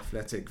very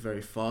athletic,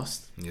 very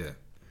fast. Yeah.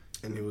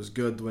 And he was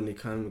good when he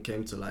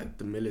came to like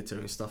the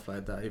military and stuff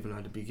like that. Even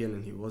at the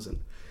beginning he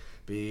wasn't.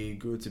 But he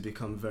grew to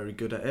become very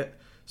good at it.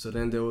 So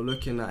then they were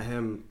looking at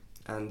him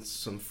and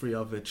some 3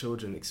 other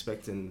children,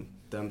 expecting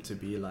them to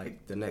be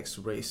like the next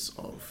race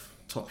of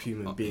top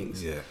human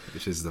beings. Yeah,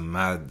 which is the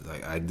mad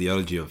like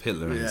ideology of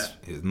Hitler and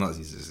his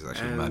Nazis is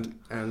actually mad.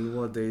 And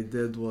what they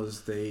did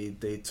was they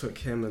took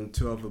him and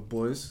 2 other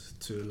boys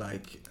to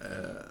like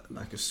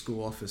a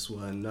school office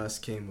where a nurse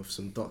came with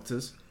some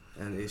doctors,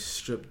 and they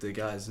stripped the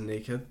guys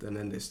naked, and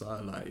then they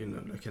started like, you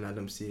know, looking at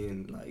them,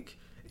 seeing like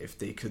if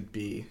they could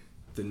be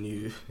the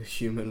new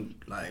human,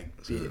 like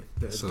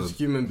so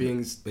human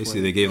beings.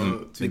 Basically, they gave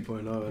them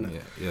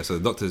 2.0. Yeah. So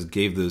the doctors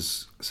gave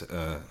those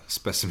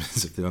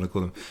specimens, if they want to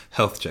call them,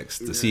 health checks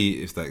to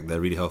see if like they're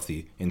really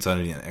healthy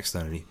internally and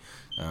externally,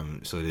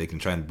 so they can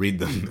try and breed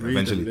them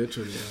eventually. Them,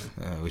 literally,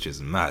 which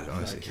is mad,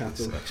 honestly. Like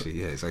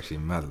it's actually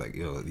mad. Like,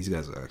 yo, these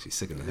guys are actually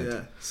sick in the head.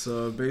 Yeah.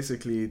 So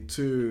basically,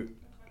 two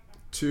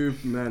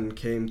men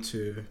came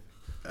to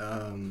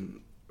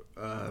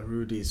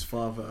Rudy's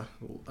father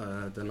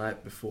the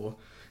night before.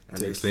 And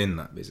to explain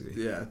that,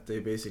 basically. Yeah, they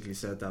basically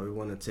said that we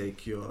want to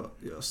take your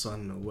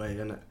son away,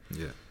 innit?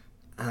 Yeah.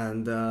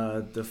 And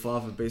the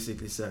father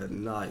basically said,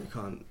 nah, you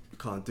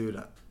can't do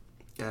that.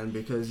 And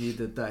because he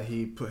did that,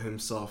 he put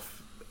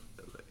himself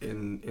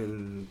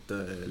in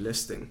the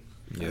listing.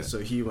 Yeah. And so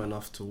he went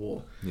off to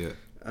war. Yeah.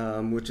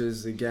 Which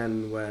is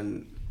again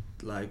when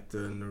like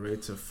the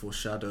narrator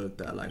foreshadowed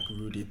that like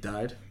Rudy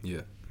died.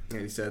 Yeah.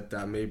 And he said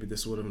that maybe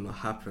this would have not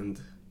happened,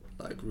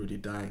 like Rudy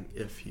dying,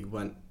 if he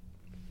went.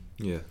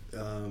 Yeah.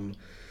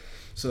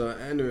 So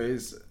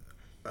anyways,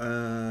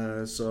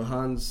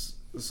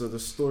 so the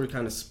story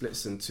kind of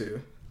splits in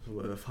 2,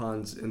 with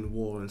Hans in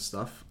war and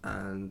stuff,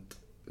 and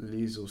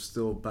Liesl's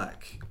still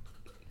back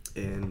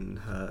in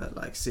her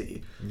like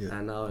city. Yeah.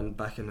 And now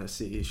back in her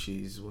city,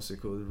 she's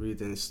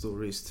reading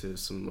stories to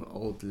some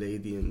old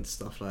lady and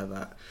stuff like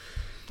that.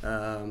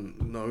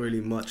 Not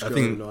really much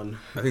going on.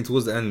 I think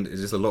towards the end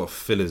it's just a lot of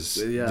fillers.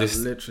 Yeah,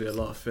 just literally a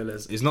lot of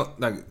fillers. It's not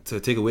like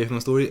to take away from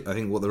the story. I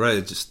think what the writer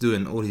is just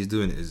doing, all he's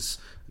doing is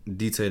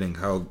detailing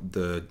how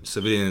the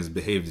civilians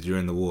behaved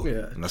during the war.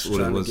 Yeah, and that's all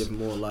it was. To give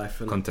more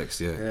life and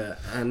context. Yeah. Yeah,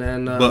 and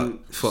then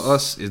but for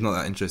us, it's not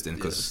that interesting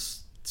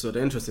because. So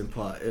the interesting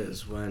part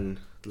is when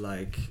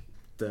like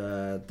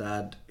the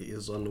dad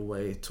is on the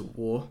way to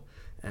war,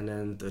 and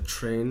then the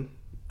train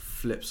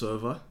flips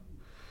over.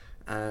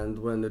 And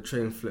when the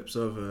train flips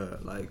over,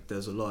 like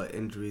there's a lot of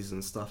injuries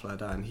and stuff like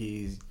that, and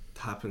he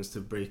happens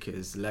to break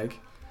his leg,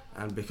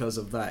 and because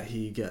of that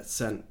he gets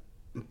sent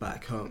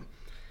back home.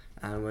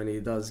 And when he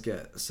does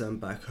get sent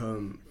back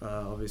home,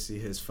 obviously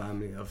his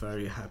family are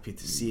very happy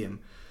to see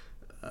him,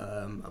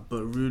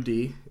 but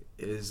Rudy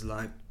is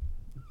like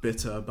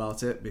bitter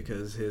about it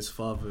because his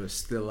father is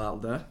still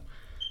out there,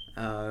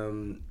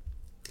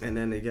 and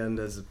then again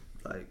there's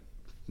like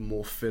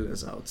more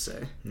fillers, I would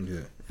say.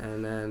 Yeah.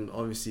 And then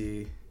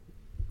obviously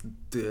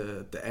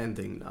the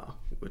ending now,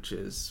 which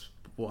is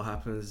what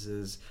happens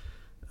is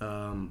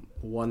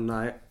one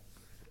night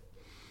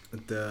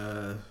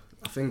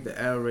I think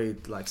the air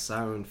raid like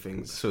siren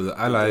things. So the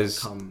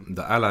Allies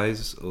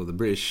or the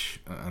British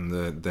and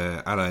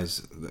the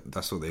Allies,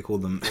 that's what they call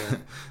them. Yeah.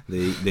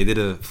 they did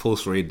a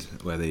force raid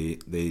where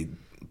they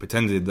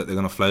pretended that they're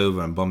gonna fly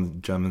over and bomb the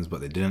Germans, but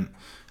they didn't.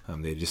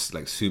 They just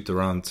like swooped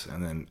around,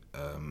 and then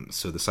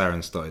so the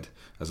siren started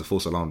as a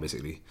false alarm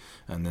basically,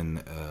 and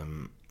then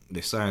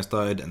the siren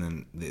started, and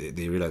then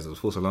they realized it was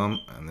false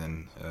alarm, and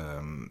then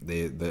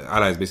the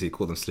Allies basically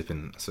caught them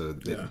slipping. So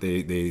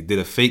they did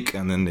a fake,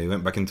 and then they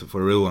went back into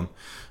for a real one,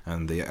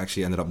 and they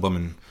actually ended up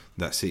bombing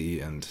that city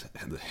and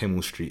the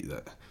Himmel Street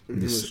that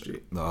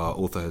our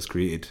author has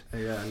created.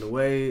 Yeah, and the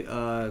way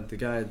the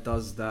guy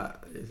does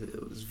that,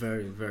 it was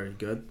very, very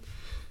good.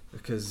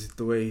 Because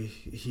the way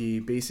he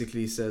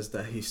basically says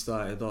that he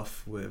started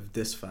off with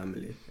this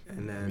family,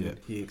 and then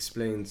he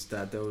explains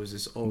that there was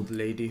this old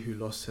lady who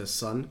lost her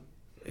son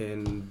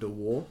in the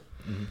war,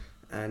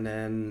 and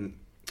then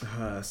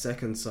her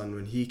second son,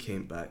 when he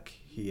came back,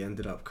 he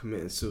ended up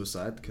committing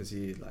suicide because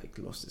he like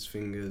lost his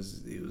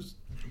fingers.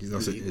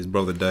 His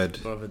brother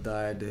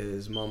died.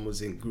 His mom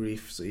was in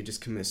grief, so he just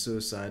committed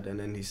suicide. And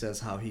then he says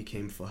how he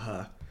came for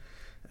her.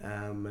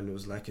 And it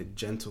was like a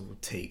gentle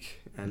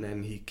take, and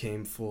then he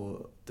came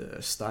for the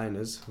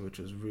Steiners, which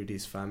was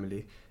Rudy's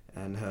family,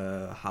 and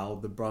how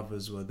the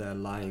brothers were there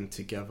lying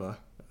together.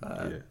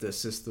 The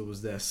sister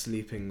was there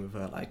sleeping with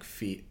her like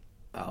feet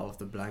out of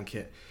the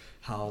blanket.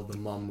 How the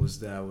mom was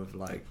there with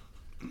like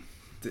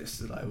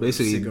this, like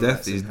basically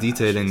death is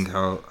detailing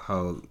how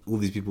all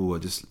these people were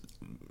just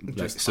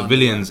like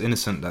civilians,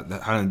 innocent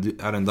that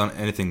hadn't done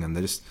anything, and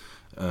they're just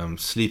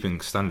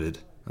sleeping standard.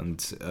 And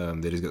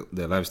they just got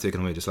their lives taken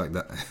away just like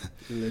that.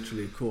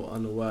 Literally caught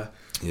unaware.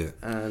 Yeah.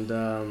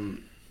 And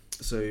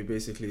so he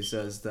basically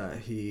says that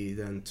he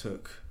then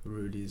took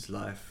Rudy's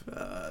life.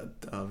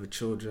 The other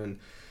children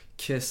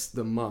kissed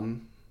the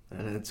mum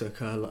and then took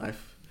her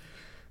life,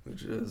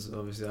 which is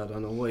obviously, I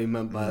don't know what he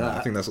meant by that.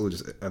 I think that's all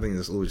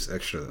just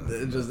extra.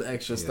 Just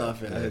extra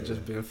stuff,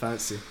 just being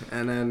fancy.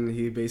 And then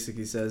he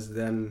basically says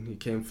then he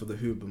came for the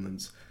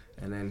Hubermans.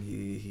 And then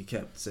he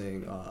kept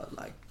saying,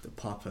 like the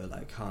Papa,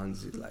 like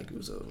Hans, like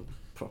was a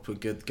proper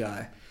good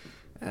guy.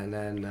 And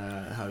then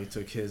how he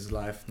took his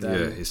life.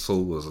 Then, his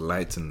soul was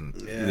light, and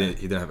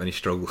he didn't have any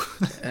struggle.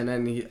 And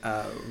then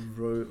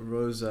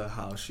Rosa,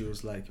 how she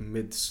was like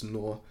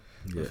mid-snore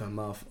with her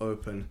mouth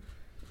open.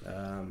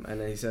 And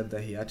then he said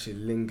that he actually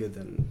lingered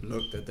and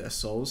looked at their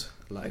souls.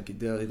 Like he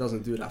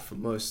doesn't do that for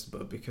most,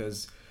 but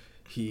because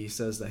he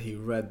says that he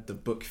read The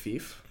Book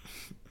Thief.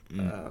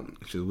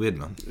 Which is weird,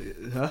 man.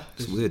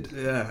 It's weird.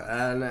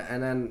 Yeah,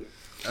 and then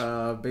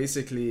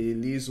basically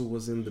Liesl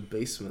was in the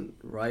basement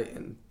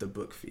writing The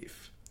Book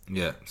Thief.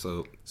 Yeah,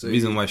 so the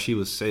reason why she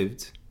was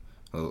saved,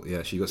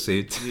 she got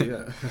saved,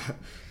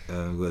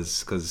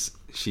 was because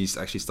she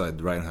actually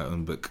started writing her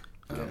own book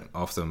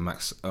after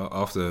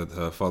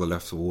her father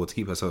left the war to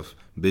keep herself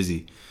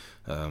busy.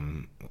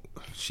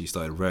 She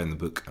started writing the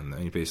book, and the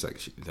only place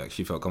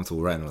she felt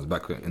comfortable writing was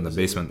back in the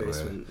basement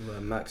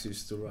where Max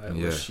used to write,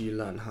 where she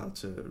learned how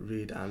to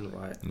read and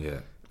write.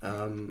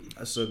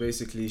 So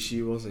basically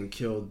she wasn't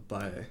killed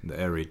by the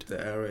air raid,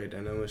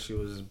 and then when she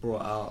was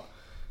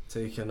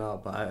taken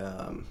out by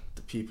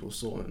the people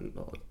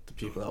the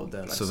people out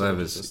there, like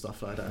survivors and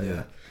stuff like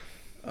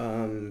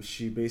that.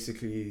 She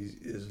basically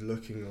is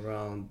looking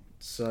around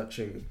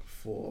searching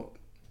for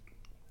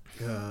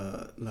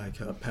like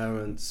her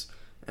parents.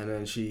 And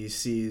then she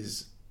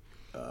sees,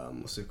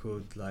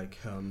 like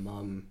her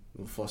mum,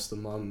 or foster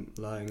mum,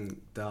 lying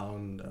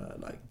down,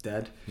 like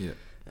dead. Yeah.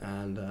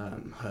 And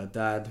her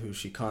dad, who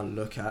she can't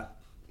look at,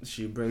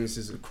 she brings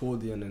his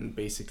accordion and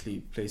basically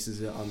places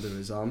it under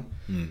his arm,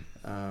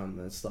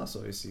 and starts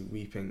obviously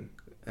weeping.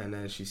 And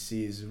then she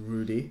sees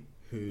Rudy,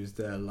 who's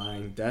there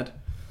lying dead.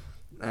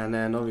 And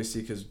then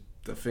obviously, because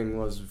the thing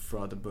was,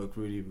 throughout the book,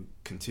 Rudy would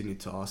continue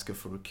to ask her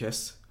for a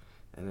kiss.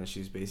 And then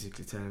she's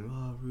basically telling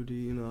him,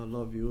 Rudy, I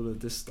love you, all of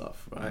this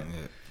stuff, right?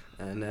 Yeah.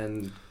 And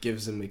then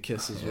gives him a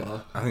kiss as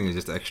well. I think it's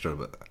just extra,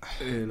 but...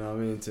 You know what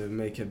I mean? To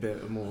make it a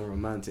bit more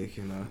romantic,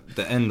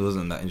 The end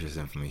wasn't that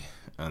interesting for me.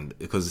 And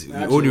because we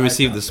already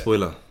received the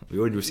spoiler. We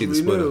already received the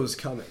spoiler. We knew it was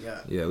coming, yeah.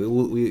 Yeah,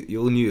 we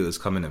all knew it was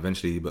coming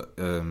eventually, but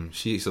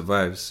she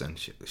survives and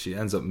she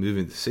ends up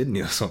moving to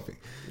Sydney or something.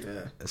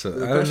 Yeah. So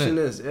the question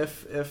is,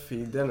 if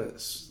he didn't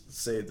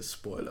say the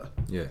spoiler...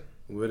 Yeah.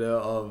 Would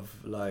it have,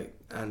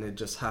 and it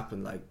just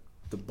happened,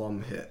 the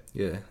bomb hit.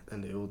 Yeah.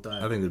 And they all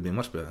died. I think it would be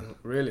much better.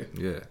 Really?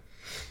 Yeah.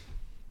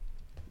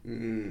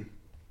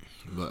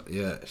 But,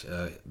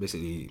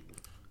 basically,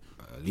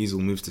 Liesl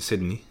moves to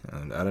Sydney,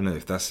 and I don't know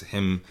if that's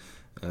him,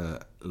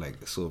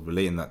 sort of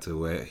relating that to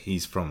where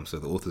he's from. So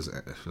the author's,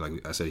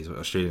 like I said, he's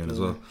Australian as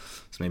well.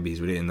 So maybe he's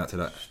relating that to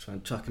that. Just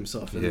trying to chuck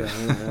himself in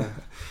there.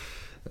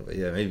 But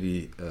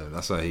maybe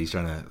that's why he's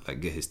trying to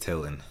get his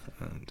tail in,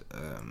 and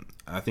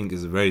I think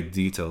it's a very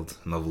detailed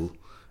novel,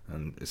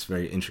 and it's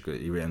very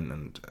intricately written,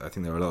 and I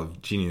think there are a lot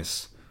of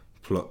genius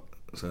plot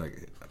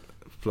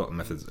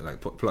methods,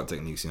 like plot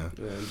techniques, you know.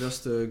 Yeah, and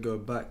just to go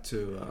back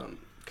to,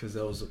 because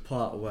there was a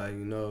part where,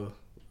 you know,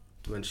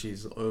 when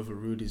she's over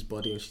Rudy's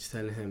body and she's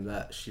telling him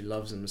that she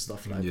loves him and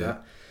stuff like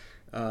that.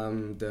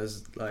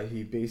 There's like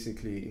he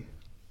being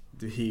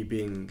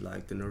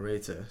like the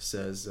narrator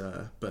says,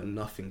 but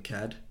nothing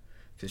cared,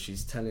 because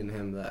she's telling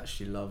him that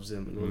she loves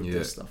him and all of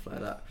this stuff like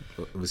that.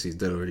 But obviously he's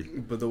dead already.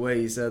 But the way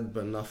he said,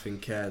 but nothing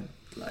cared,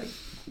 like,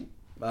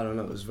 I don't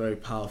know, it was very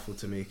powerful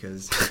to me,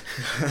 because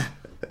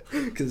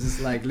it's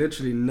like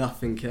literally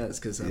nothing cares,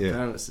 because her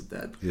parents are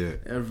dead. Yeah.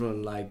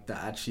 Everyone like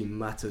that actually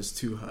matters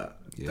to her.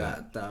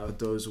 Yeah. That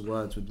those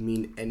words would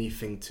mean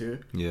anything to.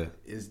 Yeah.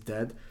 Is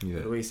dead. Yeah.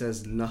 The way he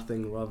says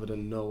nothing rather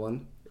than no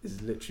one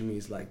is literally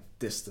means like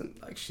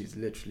distant, like she's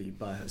literally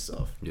by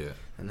herself. Yeah.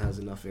 And has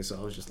nothing. So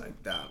I was just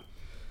like, damn,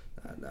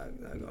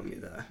 that got me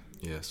there.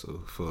 Yeah.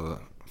 So for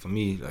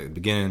me, like the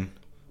beginning,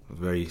 a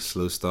very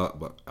slow start,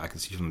 but I could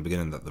see from the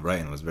beginning that the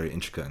writing was very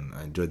intricate, and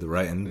I enjoyed the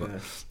writing, but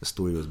the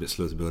story was a bit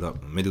slow to build up.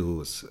 The middle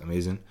was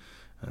amazing,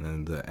 and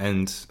then the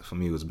end for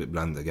me was a bit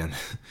bland again.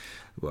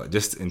 But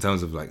just in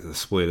terms of like the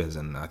spoilers,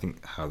 and I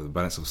think how the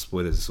balance of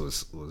spoilers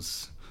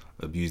was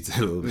abused a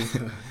little bit,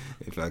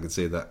 if I could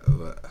say that.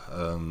 But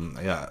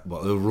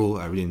but overall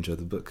I really enjoyed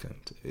the book,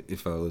 and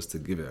if I was to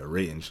give it a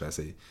rating, should I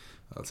say,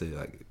 I'd say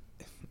like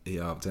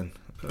 8 out of 10.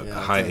 A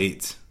high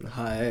 8. A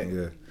high 8.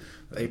 Yeah.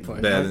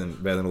 8.9.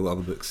 Better than all the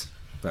other books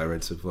that I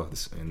read so far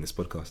in this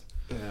podcast.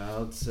 Yeah, I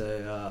would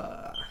say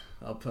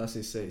I'll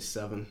personally say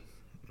 7,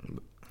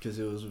 because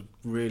it was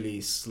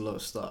really slow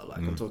start. Like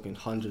I'm talking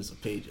hundreds of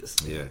pages.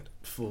 Yeah.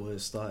 Before it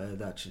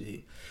started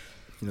actually.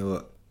 You know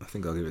what? I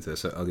think I'll give it a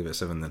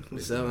 7 then.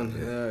 7,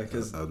 yeah,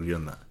 because I'll agree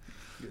on that.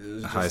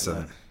 A high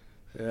 7.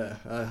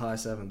 A high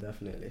 7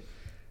 definitely.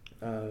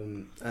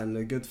 And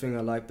the good thing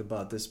I liked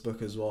about this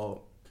book as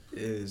well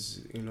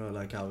is, you know,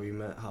 like how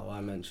I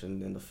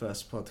mentioned in the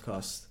first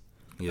podcast,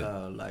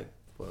 like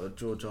what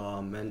George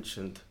R.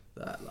 mentioned,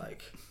 that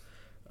like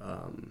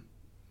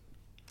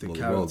the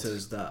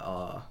characters that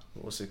are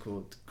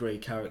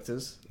great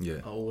characters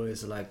are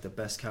always like the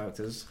best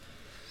characters.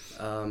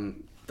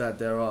 That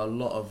there are a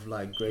lot of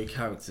like great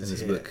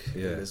characters in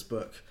this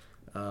book.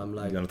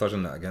 Like, you want to touch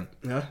on that again?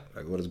 Yeah.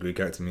 Like, what does great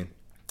character mean?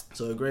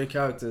 So a great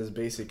character is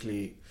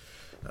basically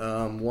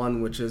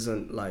one which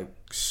isn't like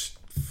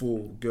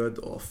full good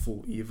or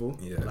full evil.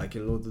 Yeah. Like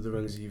in Lord of the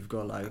Rings, you've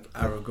got like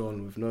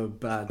Aragorn with no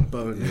bad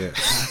bone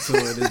at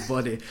all in his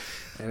body,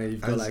 and then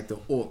you've got like the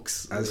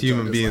orcs. As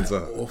human beings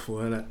like, are awful,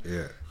 innit?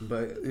 Yeah.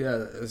 But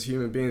yeah, as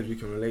human beings, we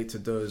can relate to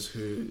those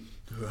who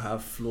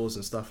have flaws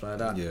and stuff like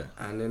that. Yeah.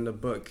 And in the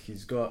book,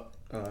 he's got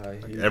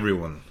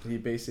everyone. He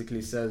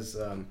basically says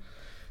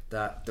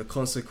that the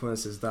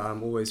consequence is that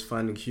I'm always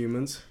finding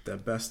humans, their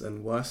best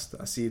and worst.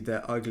 I see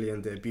their ugly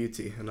and their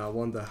beauty, and I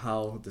wonder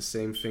how the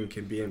same thing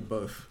can be in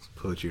both.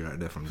 Poetry right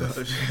there from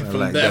Death. From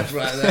like Death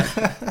right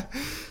there.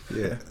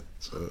 Yeah.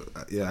 So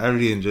I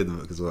really enjoyed the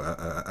book as well.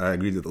 I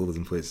agreed with all of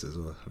them points as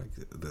well. Like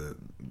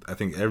I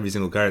think every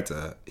single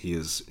character, he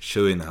is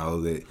showing how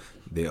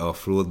they are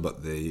flawed,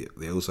 but they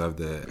also have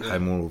their high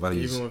moral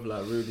values. Even with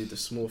like Rudy, the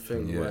small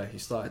thing where he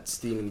started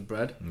stealing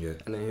bread,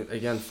 and then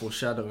again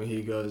foreshadowing,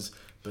 he goes,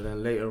 but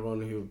then later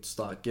on he would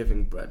start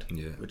giving bread,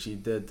 which he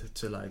did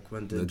to like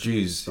when the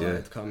Jews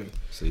started coming.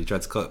 So he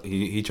tried to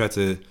he tried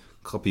to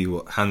copy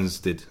what Hans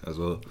did as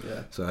well.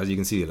 Yeah. So as you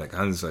can see, like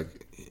Hans,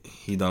 like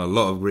he done a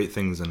lot of great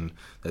things, and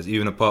there's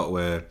even a part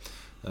where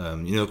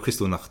you know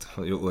Kristallnacht,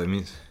 what it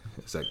means.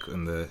 It's like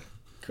in the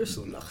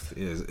Kristallnacht.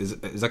 Yeah,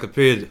 it's like a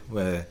period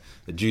where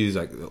the Jews,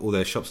 like all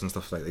their shops and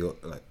stuff, like they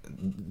got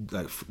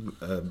like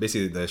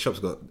basically their shops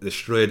got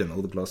destroyed and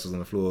all the glass was on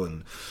the floor,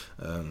 and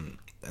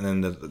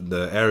then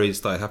the air raids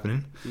started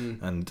happening,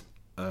 and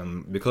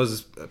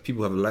because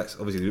people have lights,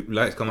 obviously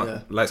lights come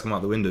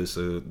out the windows,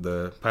 so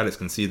the pilots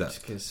can see that,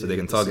 so they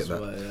can target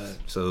that.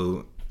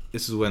 So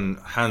this is when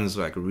Hans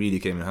like really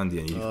came in handy,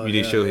 and he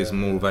really showed his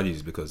moral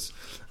values, because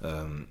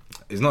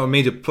it's not a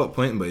major plot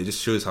point, but it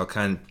just shows how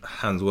kind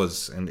Hans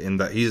was, and in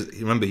that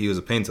he was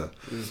a painter,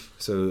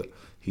 so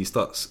he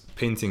starts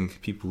painting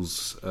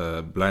people's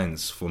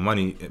blinds for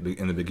money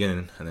in the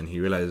beginning, and then he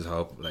realizes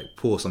how like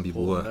poor some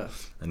people were,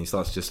 and he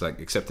starts just like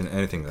accepting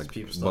anything, like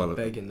people start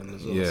begging them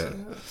as well.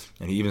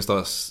 And he even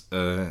starts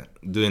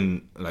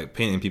doing like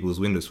painting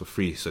people's windows for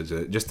free, so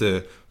just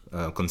to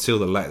conceal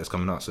the light that's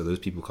coming out, so those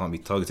people can't be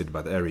targeted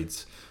by the air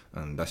raids.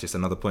 And that's just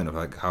another point of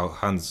like how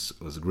Hans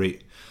was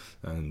great.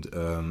 And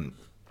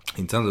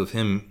in terms of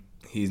him,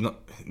 he's not.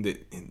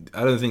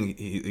 I don't think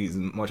he's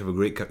much of a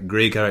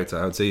great character.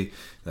 I would say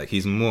like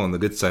he's more on the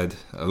good side,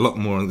 a lot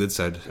more on the good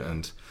side.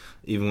 And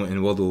even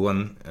in World War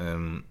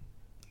One,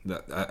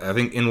 I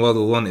think in World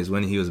War One is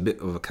when he was a bit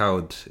of a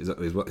coward.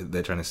 Is what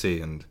they're trying to say,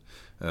 and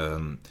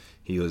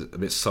he was a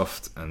bit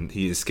soft, and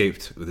he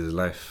escaped with his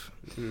life,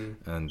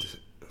 and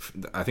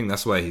I think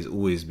that's why he's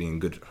always been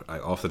good.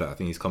 Like, after that, I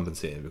think he's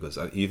compensated, because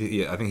I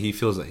think he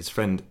feels that his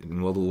friend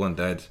in World War One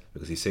died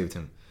because he saved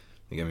him.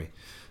 You get me?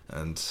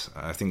 And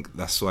I think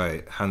that's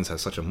why Hans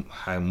has such a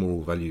high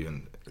moral value,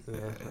 and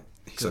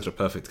he's such a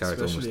perfect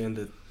character, especially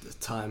almost. in the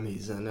time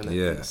he's in, and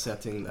the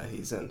setting that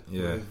he's in,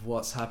 with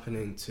what's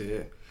happening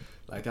to,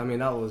 like, I mean,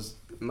 that was,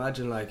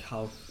 imagine like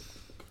how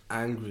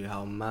angry,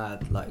 how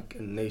mad like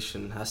a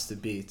nation has to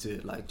be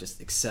to like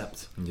just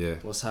accept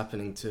what's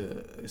happening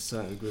to a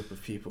certain group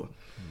of people.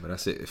 But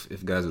that's it.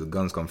 If guys with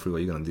guns come through, what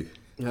are you gonna do?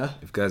 Yeah.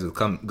 If guys with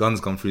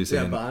guns come through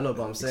saying, but I know,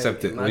 but I'm saying,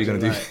 accept it, what are you gonna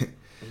do?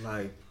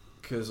 Like,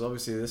 because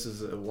obviously this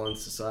is one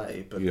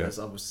society, but there's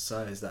other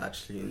societies that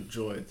actually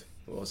enjoyed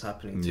what was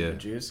happening to the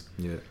Jews.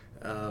 Yeah.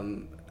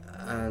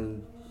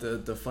 And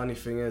the funny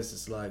thing is,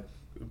 it's like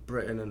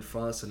Britain and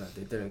France and that,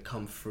 they didn't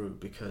come through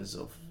because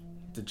of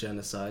the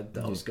genocide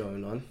that was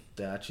going on.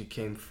 They actually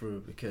came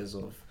through because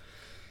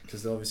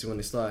obviously when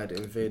they started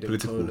invading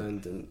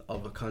Poland and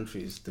other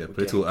countries, they were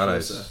political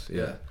allies.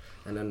 Yeah.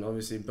 And then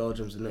obviously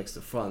Belgium's next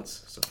to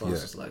France, so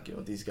France was like,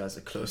 yo, these guys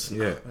are close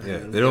enough. Yeah.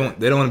 They don't want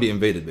to be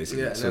invaded,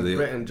 basically. Yeah, and so then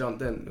Britain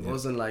jumped in. It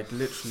wasn't like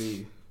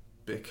literally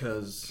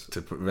because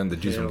to prevent the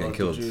Jews from getting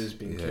killed. The Jews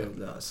being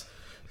killed.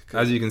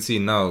 As you can see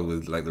now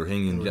with like the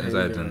Rohingya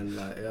genocide and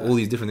all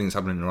these different things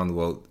happening around the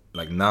world,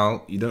 like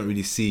now you don't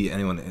really see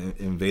anyone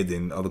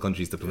invading other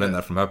countries to prevent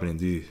that from happening,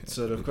 do you?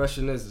 So the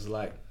question is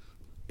like,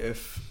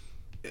 if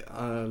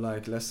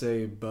like let's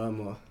say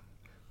Burma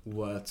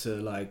were to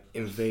like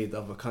invade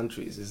other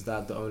countries, is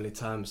that the only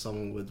time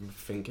someone would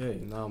think, hey,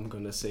 now I'm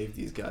gonna save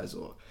these guys?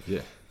 Or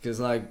because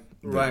like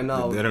right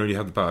now they don't really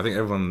have the power. I think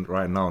everyone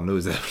right now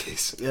knows their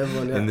place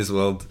in this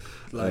world.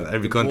 Like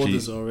every the country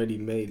borders are already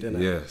made,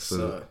 innit? Yeah,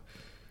 so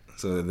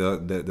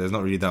there's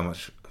not really that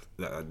much.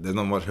 There's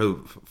not much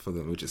hope for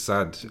them, which is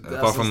sad.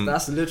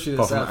 That's literally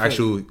apart from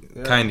actual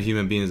kind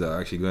human beings that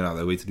are actually going out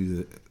their way to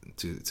do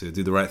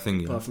the right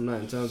thing. Apart from that,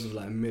 in terms of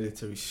like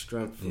military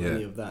strength or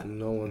any of that,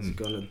 no one's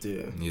gonna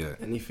do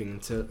anything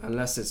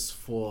unless it's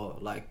for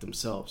like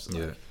themselves.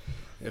 Like,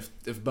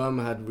 if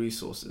Burma had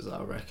resources,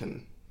 I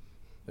reckon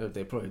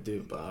they probably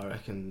do, but I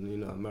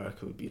reckon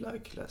America would be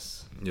like,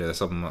 let's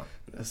help them out.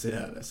 Let's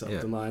help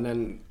them out, and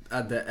then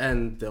at the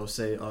end they'll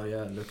say, oh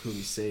yeah, look who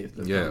we saved,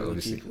 look how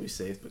many people we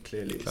saved. But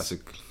clearly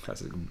classic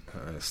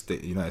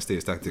United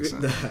States tactics.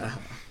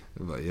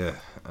 But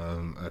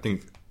I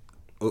think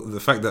the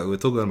fact that we're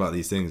talking about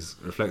these things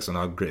reflects on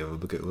how great of a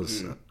book it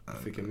was.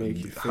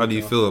 How do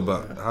you feel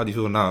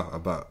now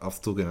about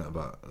after talking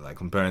about like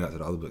comparing that to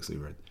the other books that you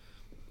read?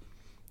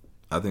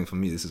 I think for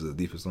me this is the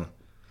deepest one.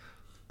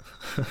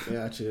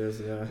 Yeah, actually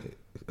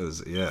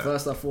is.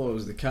 First I thought it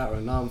was the cat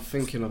runner. Now I'm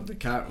thinking of the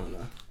cat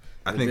runner.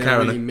 I think cat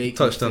runner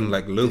touched on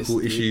like local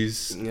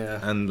issues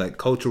and like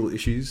cultural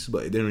issues,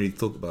 but it didn't really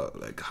talk about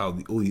like how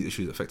all these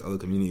issues affect other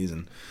communities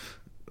and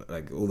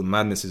like all the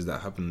madnesses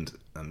that happened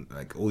and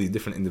like all these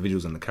different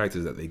individuals and the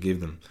characters that they gave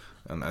them.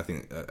 And I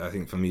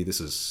think for me this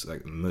is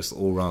like the most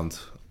all round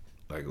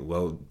like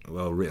well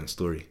written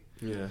story.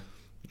 And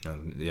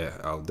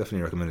I'll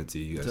definitely recommend it to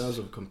you guys. In terms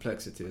of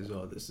complexity as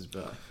well, this is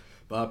better.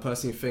 But I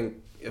personally think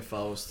if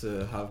I was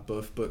to have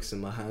both books in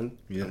my hand,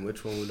 and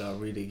which one would I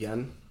read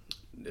again,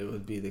 it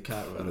would be the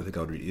cat runner. I don't think I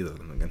would read either of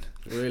them again.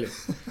 Really?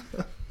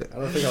 I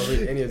don't think I'll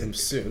read any of them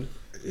soon.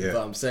 But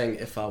I'm saying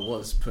if I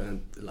was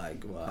putting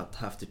like, well, I'd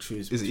have to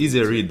choose. It's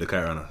easier to read the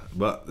cat runner,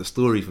 but the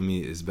story for me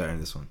is better in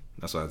this one.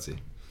 That's what I'd say.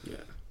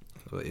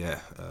 But fair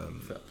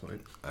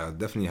point. I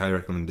definitely highly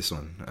recommend this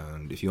one.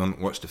 And if you want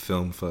to watch the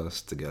film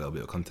first to get a little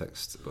bit of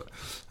context, but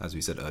as we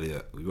said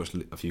earlier, we watched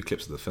a few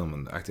clips of the film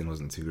and the acting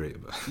wasn't too great.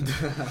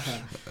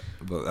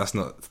 But that's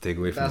not to take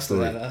away from the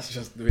story. That's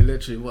just we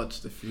literally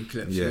watched a few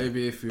clips.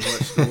 Maybe if we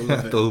watched all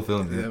of it, the whole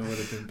film, it would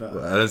have been better.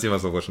 But I don't see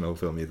myself watching the whole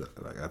film either.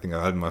 Like I think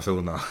I had my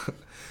fill now.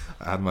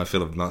 I had my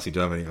fill of Nazi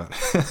Germany. Man.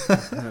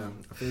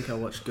 I think I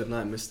watched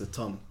Goodnight, Mr.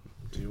 Tom.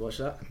 Did you watch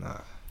that? Nah.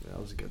 Yeah, that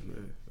was a good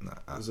movie.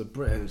 It was a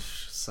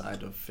British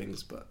side of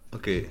things, but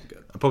okay.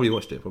 I probably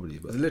watched it. But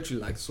it's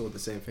literally like sort of the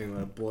same thing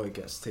where a boy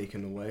gets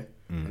taken away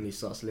and he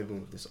starts living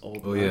with this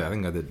old man. Oh yeah, I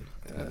think I did.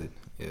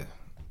 Yeah,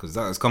 because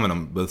that was common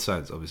on both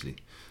sides, obviously.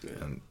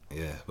 And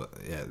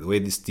the way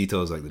this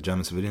details like the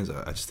German civilians,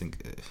 I just think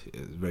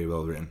it's very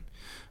well written,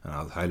 and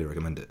I'll highly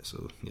recommend it.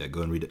 So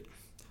go and read it.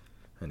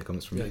 And it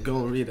comes from me. Go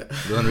and read it.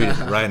 Go and read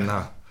it right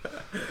now.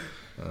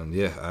 And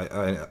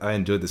I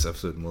enjoyed this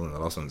episode more than the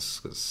last ones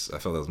because I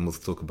felt there was more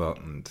to talk about,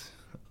 and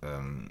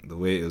the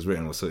way it was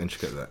written was so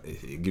intricate that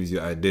it gives you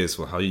ideas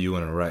for how you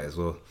want to write as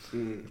well.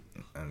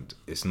 And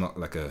it's not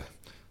like a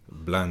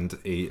bland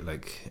 8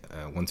 like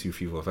 1, 2,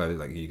 3, 4, 5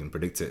 like you can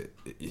predict it.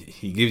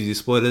 He gives you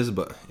spoilers,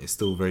 but it's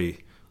still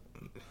very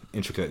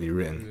intricately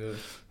written,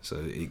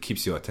 so it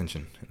keeps your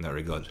attention in that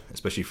regard,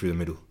 especially through the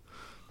middle.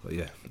 But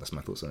that's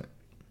my thoughts on it.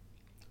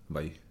 How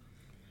about you?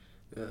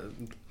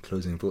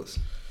 Closing thoughts.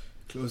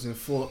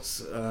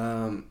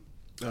 I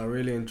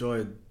really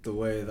enjoyed the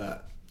way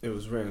that it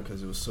was written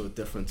because it was so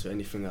different to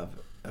anything I've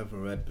ever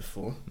read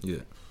before.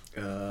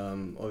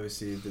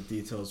 Obviously the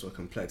details were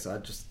complex. I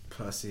just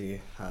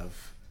personally have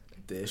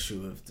the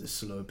issue of the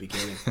slow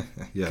beginning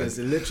because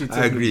it literally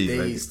took me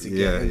days to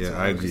get into it.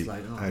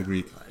 I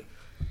agree.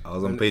 I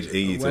was on page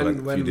 80 till like a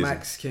few when days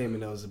Max came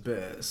and there was a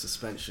bit of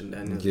suspension.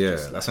 Then it was yeah,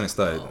 just that's like, when it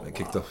started. oh, It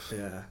kicked wow. off.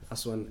 Yeah,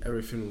 that's when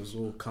everything was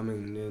all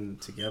coming in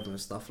together and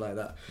stuff like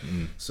that.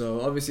 Mm.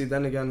 So obviously,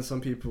 then again,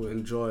 some people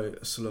enjoy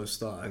a slow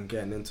start and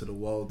getting into the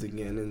world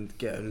and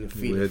getting the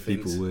feeling.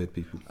 Weird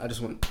people. I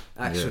just want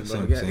action,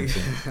 Yeah, bro. same.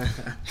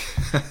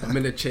 I'm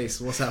in a chase.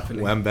 What's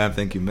happening? Wham bam,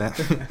 thank you, Matt.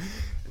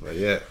 But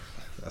yeah,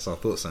 that's our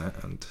thoughts on it.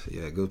 And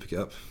yeah, go pick it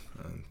up.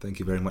 And thank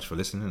you very much for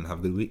listening and have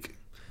a good week.